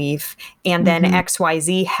religious belief, and then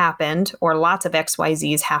XYZ happened, or lots of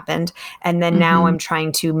XYZs happened, and then now I'm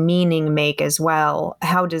trying to meaning make as well.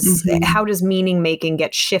 How does meaning making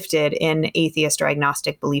get shifted in atheist or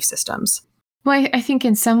agnostic belief systems? Well, I think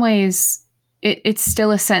in some ways it's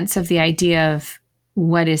still a sense of the idea of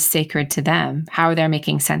what is sacred to them, how they're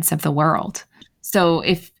making sense of the world. So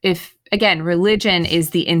if again, religion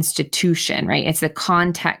is the institution, right? It's the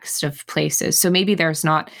context of places. So maybe there's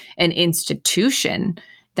not an institution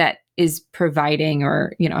that is providing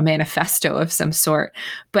or, a manifesto of some sort,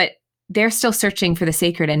 but they're still searching for the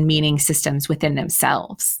sacred and meaning systems within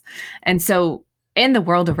themselves. And so in the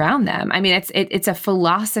world around them. I mean, it's a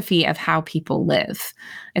philosophy of how people live.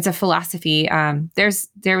 It's a philosophy.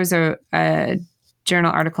 There was a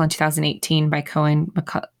journal article in 2018 by Cohen,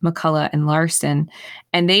 McCullough, and Larson,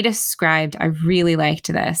 and they described, I really liked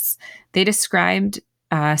this, they described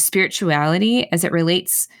spirituality as it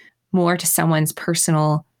relates more to someone's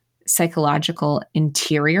personal psychological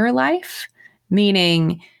interior life,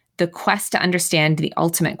 meaning the quest to understand the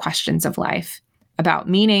ultimate questions of life, about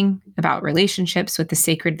meaning, about relationships with the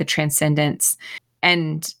sacred, the transcendence,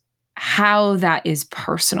 and how that is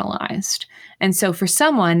personalized. And so for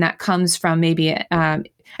someone that comes from maybe,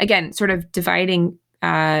 again, sort of dividing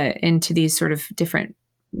into these sort of different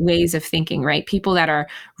ways of thinking, right? People that are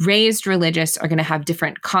raised religious are going to have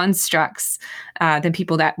different constructs than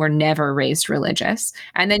people that were never raised religious.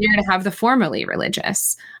 And then you're going to have the formally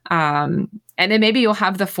religious. And then maybe you'll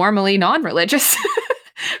have the formally non-religious,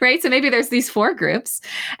 right? So maybe there's these four groups,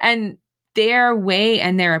 and their way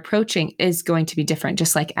and their approaching is going to be different,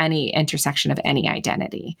 just like any intersection of any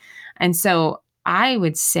identity. And so I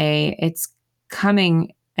would say it's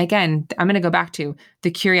coming, again, I'm going to go back to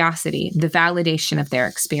the curiosity, the validation of their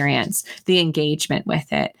experience, the engagement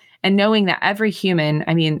with it, and knowing that every human,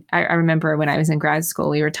 I mean, I remember when I was in grad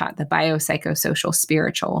school, we were taught the biopsychosocial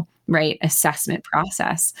spiritual, right, assessment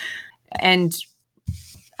process. And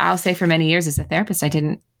I'll say for many years as a therapist, I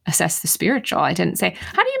didn't assess the spiritual. I didn't say,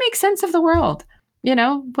 how do you make sense of the world? You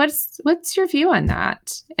know, what's your view on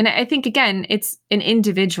that? And I think, again, it's an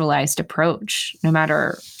individualized approach, no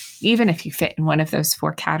matter, even if you fit in one of those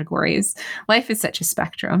four categories. Life is such a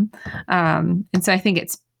spectrum. And so I think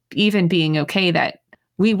it's even being okay that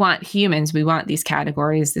we want humans, we want these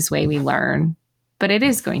categories, this way we learn, but it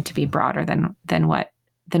is going to be broader than what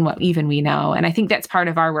even we know. And I think that's part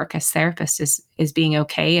of our work as therapists is being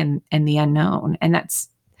okay and the unknown. And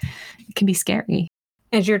it can be scary.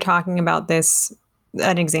 As you're talking about this,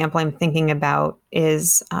 an example I'm thinking about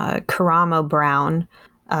is Karamo Brown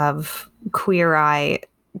of Queer Eye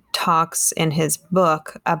talks in his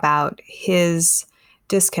book about his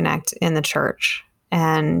disconnect in the church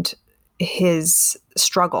and his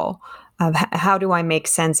struggle of how do I make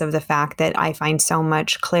sense of the fact that I find so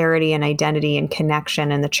much clarity and identity and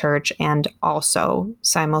connection in the church, and also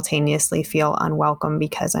simultaneously feel unwelcome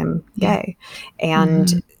because I'm gay.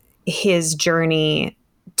 And his journey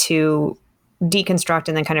to deconstruct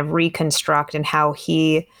and then kind of reconstruct, and how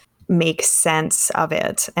he makes sense of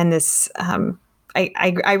it. And this,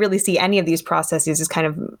 I really see any of these processes as kind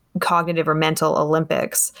of cognitive or mental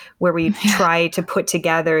Olympics, where we try to put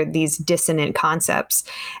together these dissonant concepts.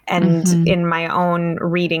 And in my own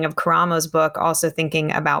reading of Karamo's book, also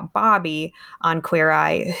thinking about Bobby on Queer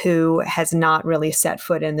Eye, who has not really set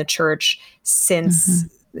foot in the church since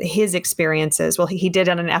his experiences. Well, he did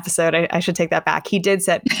on an episode. I should take that back. He did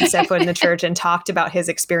set foot in the church and talked about his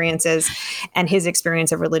experiences and his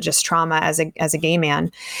experience of religious trauma as a gay man.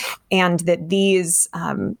 And that these,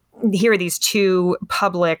 here are these two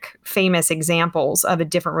public famous examples of a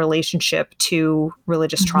different relationship to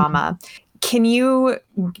religious trauma. Can you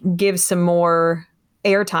give some more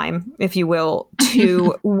airtime, if you will,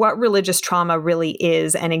 to what religious trauma really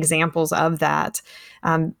is and examples of that?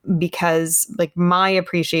 Because like my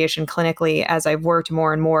appreciation clinically, as I've worked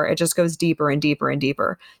more and more, it just goes deeper and deeper and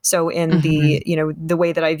deeper. So in the, the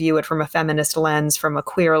way that I view it from a feminist lens, from a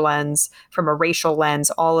queer lens, from a racial lens,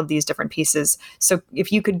 all of these different pieces. So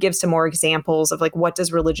if you could give some more examples of like, what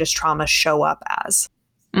does religious trauma show up as?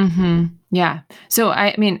 Yeah. So,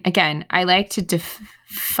 I mean, again, I like to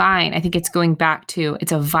define, I think it's going back to,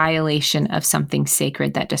 it's a violation of something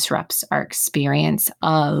sacred that disrupts our experience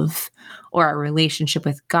of, or our relationship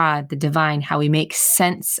with God, the divine, how we make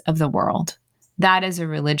sense of the world. That is a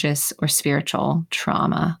religious or spiritual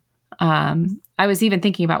trauma. I was even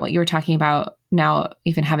thinking about what you were talking about now,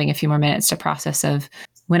 even having a few more minutes to process of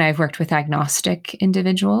when I've worked with agnostic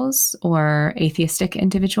individuals or atheistic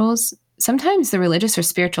individuals. Sometimes the religious or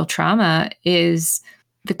spiritual trauma is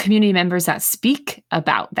the community members that speak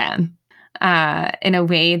about them in a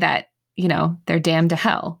way that, they're damned to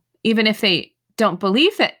hell. Even if they don't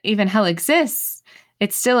believe that even hell exists,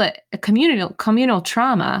 it's still a communal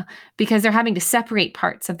trauma because they're having to separate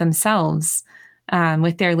parts of themselves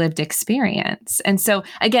with their lived experience. And so,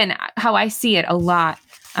 again, how I see it a lot,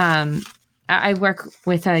 I work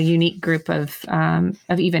with a unique group of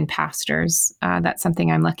even pastors. That's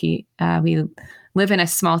something I'm lucky. We live in a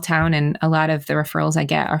small town, and a lot of the referrals I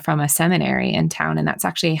get are from a seminary in town. And that's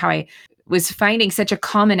actually how I was finding such a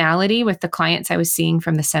commonality with the clients I was seeing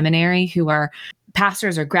from the seminary, who are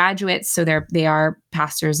pastors or graduates. So they are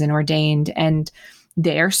pastors and ordained, and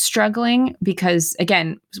they're struggling, because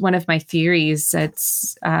again, one of my theories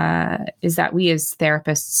is that we as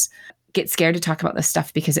therapists get scared to talk about this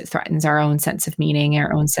stuff because it threatens our own sense of meaning,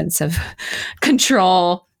 our own sense of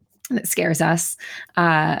control. That scares us.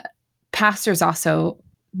 Pastors also,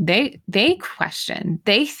 they question,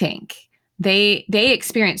 they think, they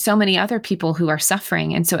experience so many other people who are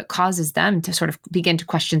suffering, and so it causes them to sort of begin to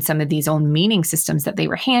question some of these own meaning systems that they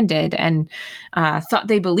were handed and thought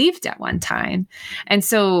they believed at one time. And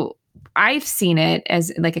so I've seen it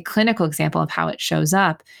as like a clinical example of how it shows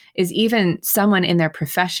up is even someone in their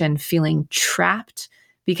profession feeling trapped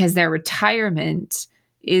because their retirement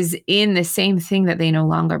is in the same thing that they no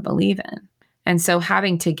longer believe in. And so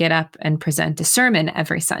having to get up and present a sermon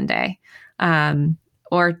every Sunday,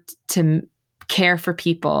 or to care for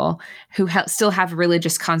people who still have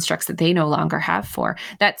religious constructs that they no longer have for,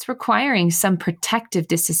 that's requiring some protective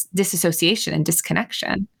disassociation and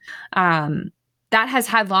disconnection. That has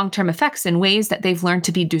had long-term effects in ways that they've learned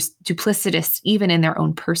to be duplicitous even in their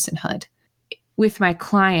own personhood. With my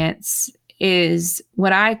clients is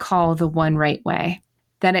what I call the one right way,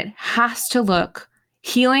 that it has to look,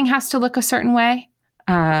 healing has to look a certain way,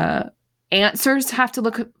 answers have to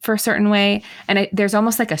look for a certain way, and there's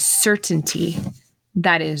almost like a certainty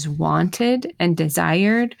that is wanted and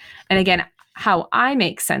desired. And again, how I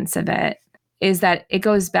make sense of it is that it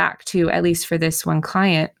goes back to, at least for this one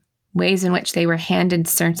client, ways in which they were handed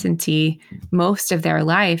certainty most of their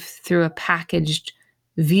life through a packaged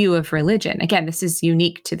view of religion. Again, this is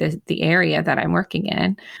unique to the area that I'm working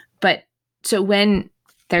in. But so when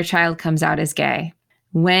their child comes out as gay,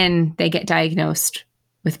 when they get diagnosed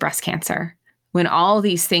with breast cancer, when all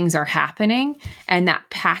these things are happening and that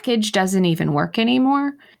package doesn't even work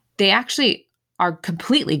anymore, they actually are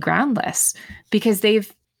completely groundless because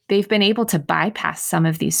they've been able to bypass some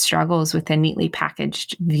of these struggles with a neatly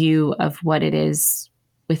packaged view of what it is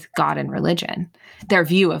with God and religion, their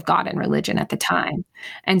view of God and religion at the time.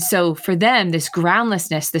 And so for them, this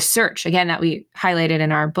groundlessness, the search, again, that we highlighted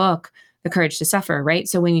in our book, The Courage to Suffer, right?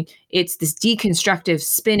 So when it's this deconstructive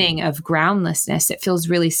spinning of groundlessness, it feels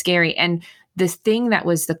really scary. And the thing that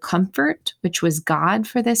was the comfort, which was God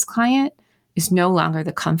for this client, is no longer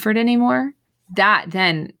the comfort anymore. That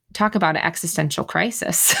then, talk about an existential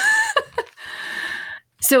crisis.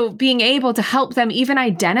 So being able to help them even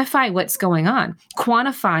identify what's going on,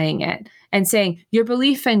 quantifying it and saying, your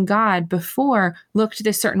belief in God before looked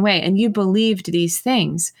this certain way and you believed these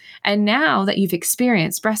things. And now that you've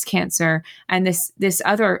experienced breast cancer and this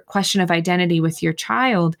other question of identity with your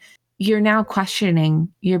child, you're now questioning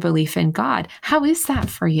your belief in God. How is that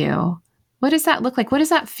for you? What does that look like? What does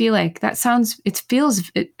that feel like?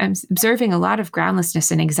 I'm observing a lot of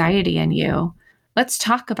groundlessness and anxiety in you. Let's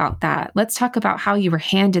talk about that. Let's talk about how you were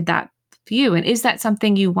handed that view. And is that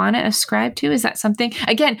something you want to ascribe to? Is that something,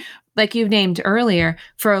 again, like you named earlier,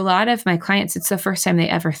 for a lot of my clients, it's the first time they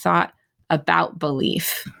ever thought about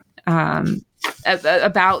belief,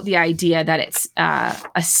 about the idea that it's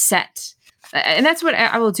a set. And that's what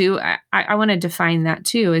I will do. I want to define that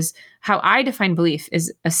too, is how I define belief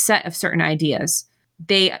is a set of certain ideas.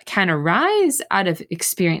 They can arise out of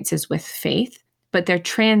experiences with faith, but they're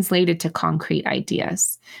translated to concrete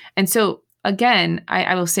ideas. And so again,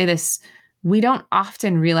 I will say this, we don't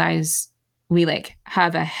often realize we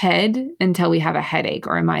have a head until we have a headache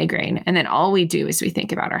or a migraine. And then all we do is we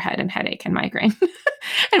think about our head and headache and migraine.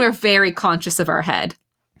 And we're very conscious of our head.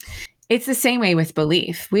 It's the same way with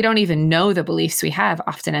belief. We don't even know the beliefs we have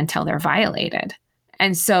often until they're violated.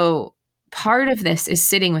 And so part of this is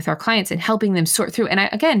sitting with our clients and helping them sort through. And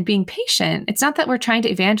again, being patient. It's not that we're trying to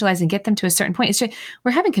evangelize and get them to a certain point. It's just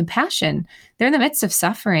we're having compassion. They're in the midst of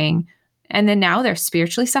suffering. And then now they're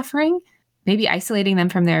spiritually suffering, maybe isolating them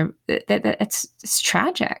from it's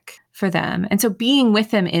tragic for them. And so being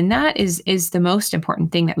with them in that is the most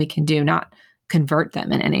important thing that we can do, not convert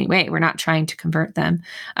them in any way. We're not trying to convert them.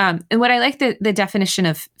 And what I like the definition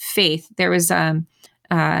of faith, there was, I'm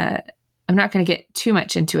not going to get too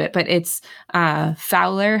much into it, but it's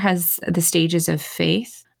Fowler has the stages of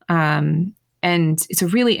faith. And it's a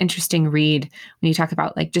really interesting read when you talk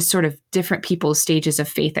about just sort of different people's stages of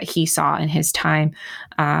faith that he saw in his time,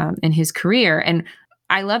 in his career. And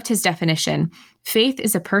I loved his definition. Faith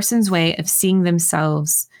is a person's way of seeing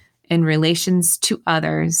themselves in relations to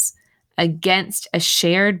others against a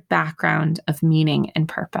shared background of meaning and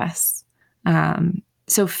purpose.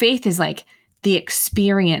 So faith is like the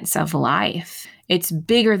experience of life. It's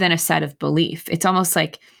bigger than a set of belief. It's almost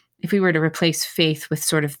like if we were to replace faith with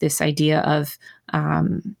sort of this idea of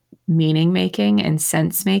meaning making and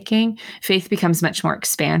sense making, faith becomes much more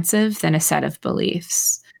expansive than a set of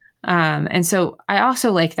beliefs. And so I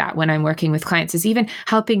also like that when I'm working with clients, is even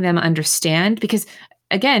helping them understand, because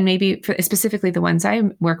again, maybe specifically the ones I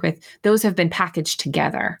work with, those have been packaged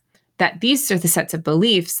together, that these are the sets of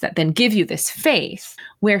beliefs that then give you this faith,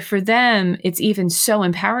 where for them, it's even so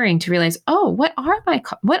empowering to realize, oh, what are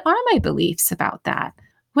my beliefs about that?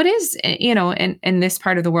 What is, in this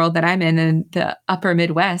part of the world that I'm in the upper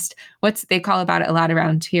Midwest, what's they call about it a lot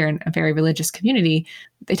around here in a very religious community,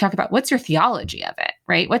 they talk about what's your theology of it,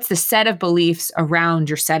 right? What's the set of beliefs around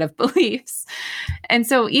your set of beliefs? And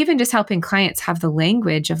so even just helping clients have the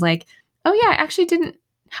language of like, oh yeah,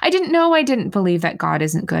 I didn't know I didn't believe that God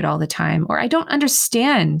isn't good all the time, or I don't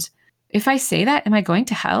understand. If I say that, am I going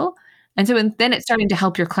to hell? And so then it's starting to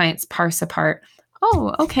help your clients parse apart,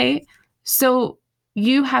 oh, okay, so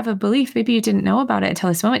you have a belief, maybe you didn't know about it until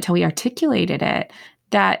this moment, till we articulated it,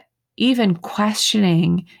 that even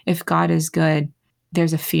questioning if God is good,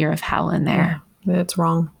 there's a fear of hell in there. Yeah, it's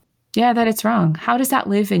wrong. Yeah, that it's wrong. How does that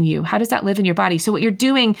live in you? How does that live in your body? So what you're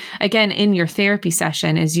doing, again, in your therapy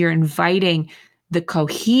session is you're inviting the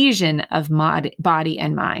cohesion of body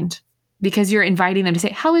and mind, because you're inviting them to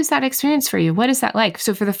say, how is that experience for you? What is that like?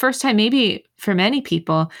 So for the first time, maybe for many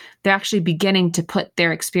people, they're actually beginning to put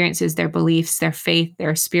their experiences, their beliefs, their faith,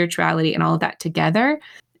 their spirituality, and all of that together,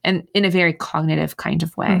 and in a very cognitive kind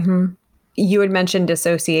of way. Mm-hmm. You had mentioned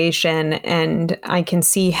dissociation, and I can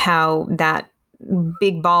see how that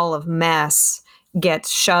big ball of mess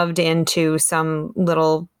gets shoved into some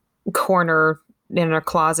little corner in our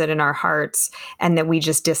closet in our hearts, and that we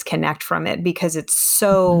just disconnect from it because it's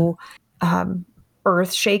so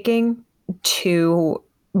earth shaking to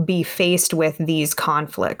be faced with these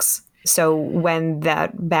conflicts. So when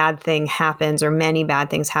that bad thing happens, or many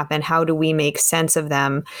bad things happen, how do we make sense of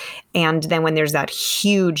them? And then when there's that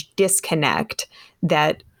huge disconnect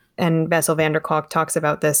that, and Bessel van der Kolk talks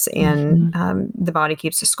about this in The Body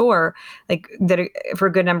Keeps the Score, like that for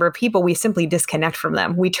a good number of people, we simply disconnect from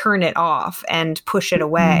them. We turn it off and push it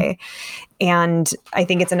away. And I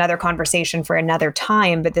think it's another conversation for another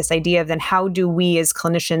time, but this idea of then how do we as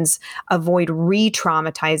clinicians avoid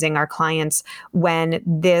re-traumatizing our clients when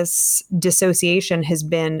this dissociation has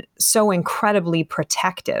been so incredibly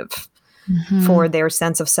protective for their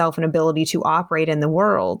sense of self and ability to operate in the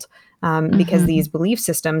world, because these belief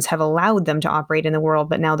systems have allowed them to operate in the world,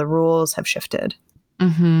 but now the rules have shifted.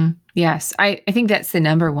 Yes, I think that's the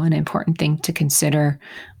number one important thing to consider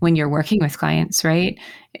when you're working with clients, right?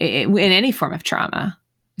 In any form of trauma,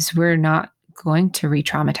 is we're not going to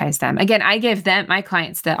re-traumatize them. Again, I give my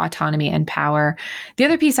clients, the autonomy and power. The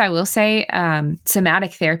other piece I will say,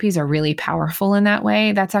 somatic therapies are really powerful in that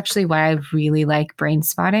way. That's actually why I really like brain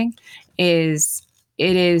spotting. It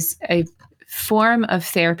is a form of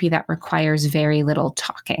therapy that requires very little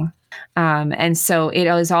talking. And so it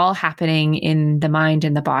is all happening in the mind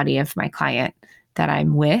and the body of my client that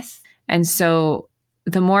I'm with. And so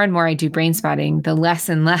the more and more I do brain spotting, the less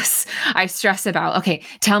and less I stress about, okay,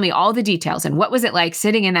 tell me all the details and what was it like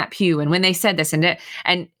sitting in that pew and when they said this and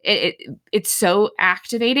it's so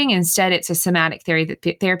activating. Instead, it's a somatic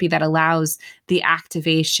therapy that allows the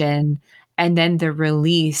activation and then the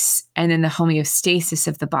release and then the homeostasis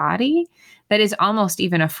of the body. That is almost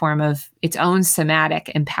even a form of its own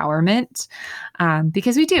somatic empowerment,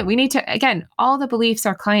 because we need to, again, all the beliefs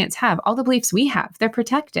our clients have, all the beliefs we have, they're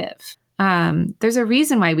protective. There's a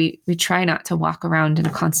reason why we try not to walk around in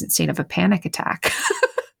a constant state of a panic attack.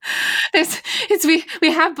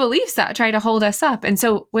 We have beliefs that try to hold us up. And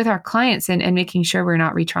so with our clients and making sure we're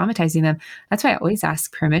not re-traumatizing them, that's why I always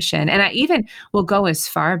ask permission. And I even will go as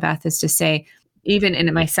far, Beth, as to say, even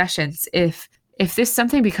in my sessions, if this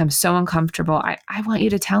something becomes so uncomfortable, I want you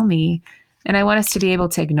to tell me. And I want us to be able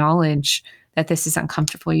to acknowledge that this is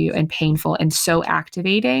uncomfortable for you and painful and so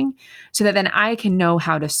activating, so that then I can know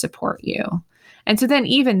how to support you. And so then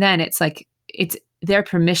even then it's like, it's their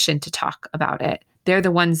permission to talk about it. They're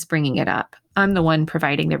the ones bringing it up. I'm the one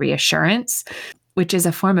providing the reassurance, which is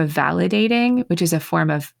a form of validating, which is a form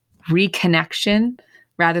of reconnection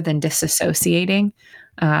rather than disassociating.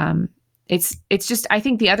 It's just, I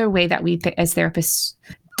think the other way that we as therapists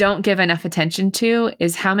don't give enough attention to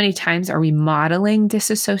is how many times are we modeling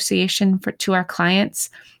disassociation to our clients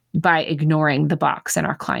by ignoring the box in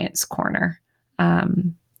our client's corner.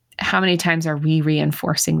 How many times are we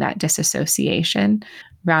reinforcing that disassociation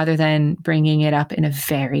rather than bringing it up in a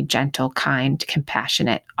very gentle, kind,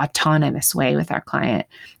 compassionate, autonomous way with our client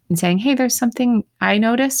and saying, hey, there's something I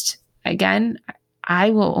noticed. Again,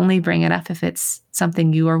 I will only bring it up if it's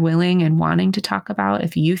something you are willing and wanting to talk about.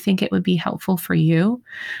 If you think it would be helpful for you,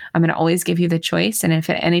 I'm going to always give you the choice. And if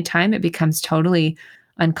at any time it becomes totally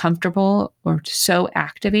uncomfortable or so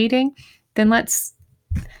activating, then let's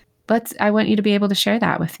I want you to be able to share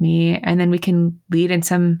that with me. And then we can lead in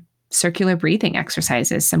some circular breathing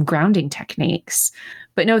exercises, some grounding techniques,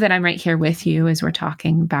 but know that I'm right here with you as we're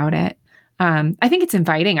talking about it. I think it's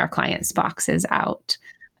inviting our clients' boxes out.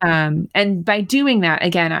 And by doing that,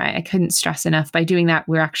 again, I couldn't stress enough, by doing that,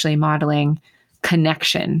 we're actually modeling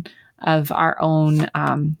connection of our own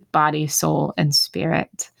body, soul, and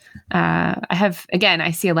spirit.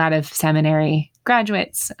 I see a lot of seminary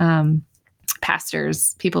graduates,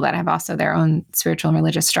 pastors, people that have also their own spiritual and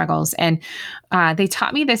religious struggles. And they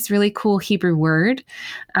taught me this really cool Hebrew word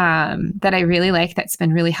that I really like, that's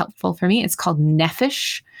been really helpful for me. It's called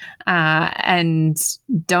nephesh. And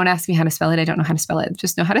don't ask me how to spell it. I don't know how to spell it.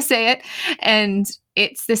 Just know how to say it. And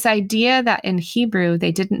it's this idea that in Hebrew,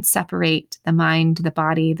 they didn't separate the mind, the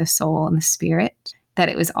body, the soul, and the spirit, that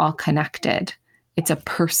it was all connected. It's a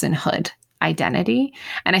personhood identity.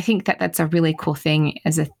 And I think that that's a really cool thing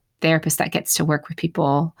as a therapist that gets to work with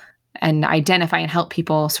people and identify and help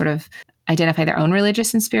people sort of identify their own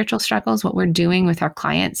religious and spiritual struggles. What we're doing with our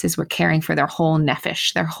clients is we're caring for their whole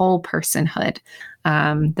nephesh, their whole personhood,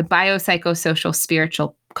 the biopsychosocial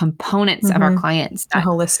spiritual components of our clients. A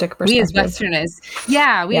holistic perspective. We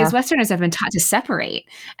as Westerners have been taught to separate.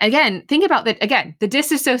 Again, think about the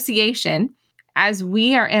disassociation as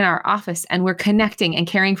we are in our office and we're connecting and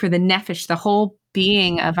caring for the nephesh, the whole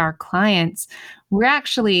being of our clients. We're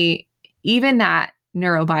actually, even that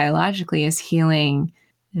neurobiologically, is healing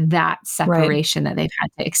that separation that they've had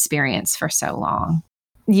to experience for so long.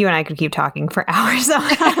 You and I could keep talking for hours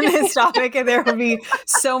on this topic, and there would be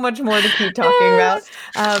so much more to keep talking about.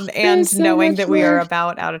 And so knowing that we are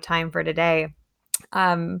about out of time for today,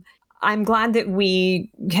 I'm glad that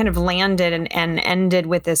we kind of landed and ended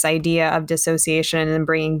with this idea of dissociation and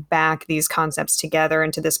bringing back these concepts together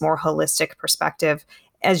into this more holistic perspective.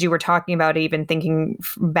 As you were talking about, even thinking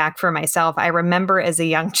back for myself, I remember as a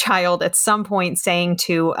young child at some point saying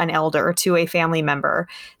to an elder, to a family member,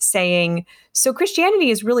 saying, "So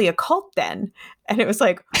Christianity is really a cult then?" And it was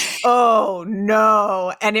like, oh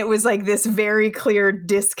no. And it was like this very clear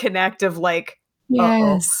disconnect of like,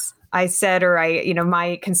 yes, I said, or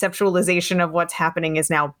my conceptualization of what's happening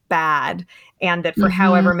is now bad. And that for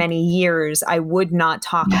however many years, I would not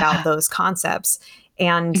talk about those concepts.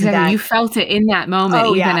 And exactly. You felt it in that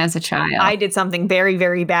moment, even as a child. I did something very,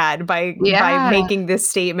 very bad by making this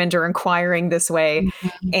statement or inquiring this way.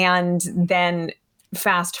 And then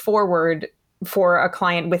fast forward for a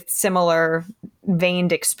client with similar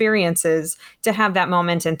veined experiences to have that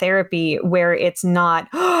moment in therapy where it's not,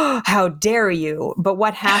 oh, how dare you? But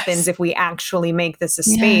what happens if we actually make this a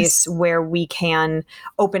space where we can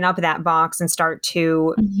open up that box and start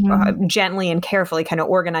to gently and carefully kind of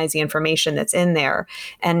organize the information that's in there.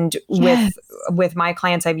 And with my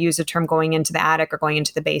clients, I've used the term going into the attic or going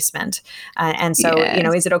into the basement. And so,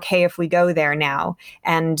 is it okay if we go there now?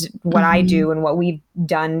 And what I do and what we've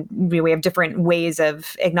done, we have different ways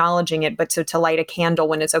of acknowledging it, but so to light a candle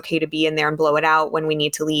when it's okay to be in there and blow it out when we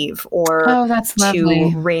need to leave, or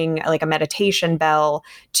to ring like a meditation bell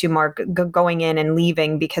to mark going in and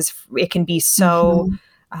leaving, because it can be so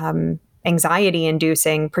anxiety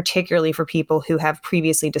inducing, particularly for people who have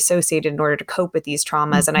previously dissociated in order to cope with these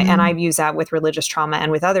traumas. And I've used that with religious trauma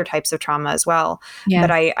and with other types of trauma as well.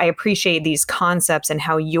 But I appreciate these concepts and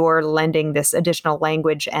how you're lending this additional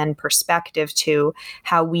language and perspective to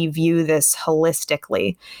how we view this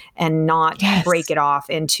holistically and not break it off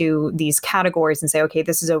into these categories and say, okay,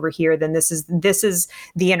 this is over here, then this is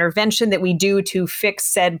the intervention that we do to fix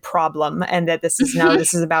said problem. And that this is now,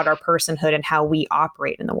 this is about our personhood and how we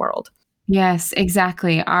operate in the world. Yes,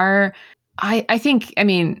 exactly. I think,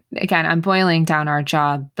 again, I'm boiling down our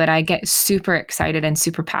job, but I get super excited and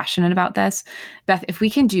super passionate about this. Beth, if we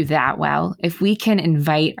can do that well, if we can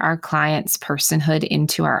invite our clients' personhood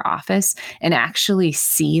into our office and actually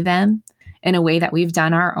see them in a way that we've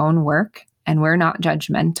done our own work and we're not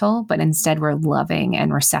judgmental, but instead we're loving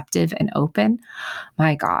and receptive and open,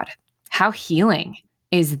 my God, how healing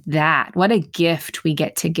is that? What a gift we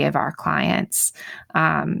get to give our clients.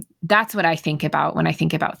 That's what I think about when I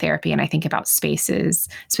think about therapy and I think about spaces,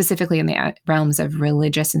 specifically in the realms of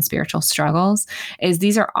religious and spiritual struggles, is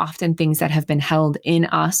these are often things that have been held in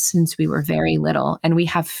us since we were very little. And we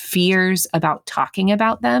have fears about talking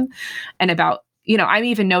about them and about, I'm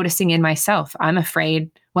even noticing in myself, I'm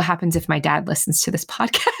afraid what happens if my dad listens to this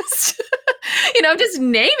podcast? I'm just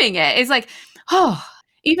naming it. It's like,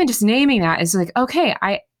 even just naming that is like, okay,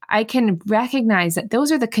 I can recognize that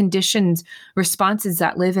those are the conditioned responses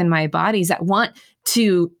that live in my bodies that want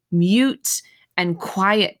to mute and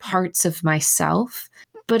quiet parts of myself.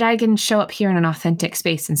 but I can show up here in an authentic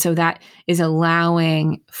space. And so that is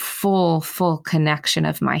allowing full connection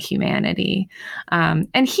of my humanity,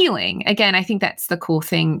 and healing. Again, I think that's the cool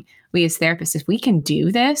thing. We as therapists, if we can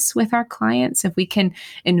do this with our clients, if we can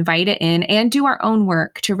invite it in and do our own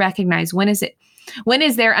work to recognize when is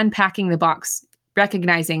there unpacking the box,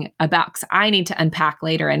 recognizing a box I need to unpack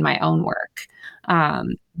later in my own work.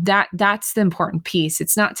 That's the important piece.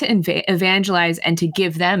 It's not to evangelize and to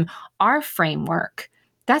give them our framework.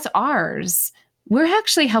 That's ours. We're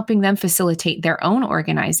actually helping them facilitate their own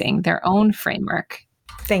organizing, their own framework.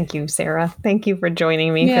 Thank you, Sarah. Thank you for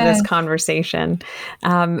joining me for this conversation.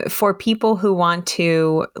 For people who want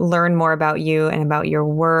to learn more about you and about your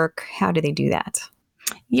work, how do they do that?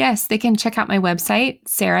 Yes, they can check out my website,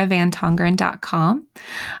 sarahvantongeren.com.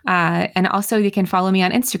 And also you can follow me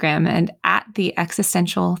on Instagram and at The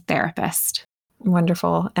Existential Therapist.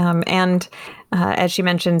 Wonderful. And as she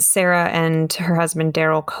mentioned, Sarah and her husband,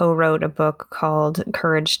 Daryl, co-wrote a book called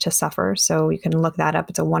Courage to Suffer. So you can look that up.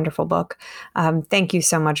 It's a wonderful book. Thank you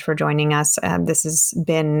so much for joining us. This has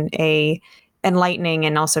been a enlightening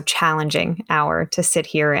and also challenging hour to sit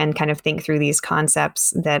here and kind of think through these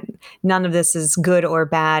concepts, that none of this is good or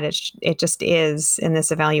bad. It just is in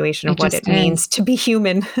this evaluation of what it means to be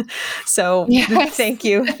human. So yes. Thank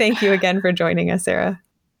you. Thank you again for joining us, Sarah.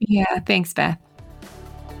 Yeah, thanks, Beth.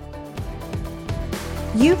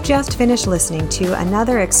 You've just finished listening to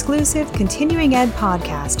another exclusive Continuing Ed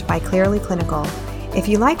podcast by Clearly Clinical. If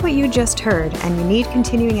you like what you just heard and you need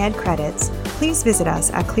Continuing Ed credits, please visit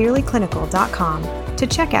us at clearlyclinical.com to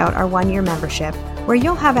check out our 1-year membership, where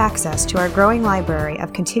you'll have access to our growing library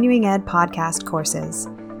of Continuing Ed podcast courses.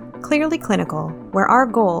 Clearly Clinical, where our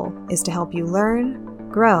goal is to help you learn,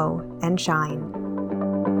 grow, and shine.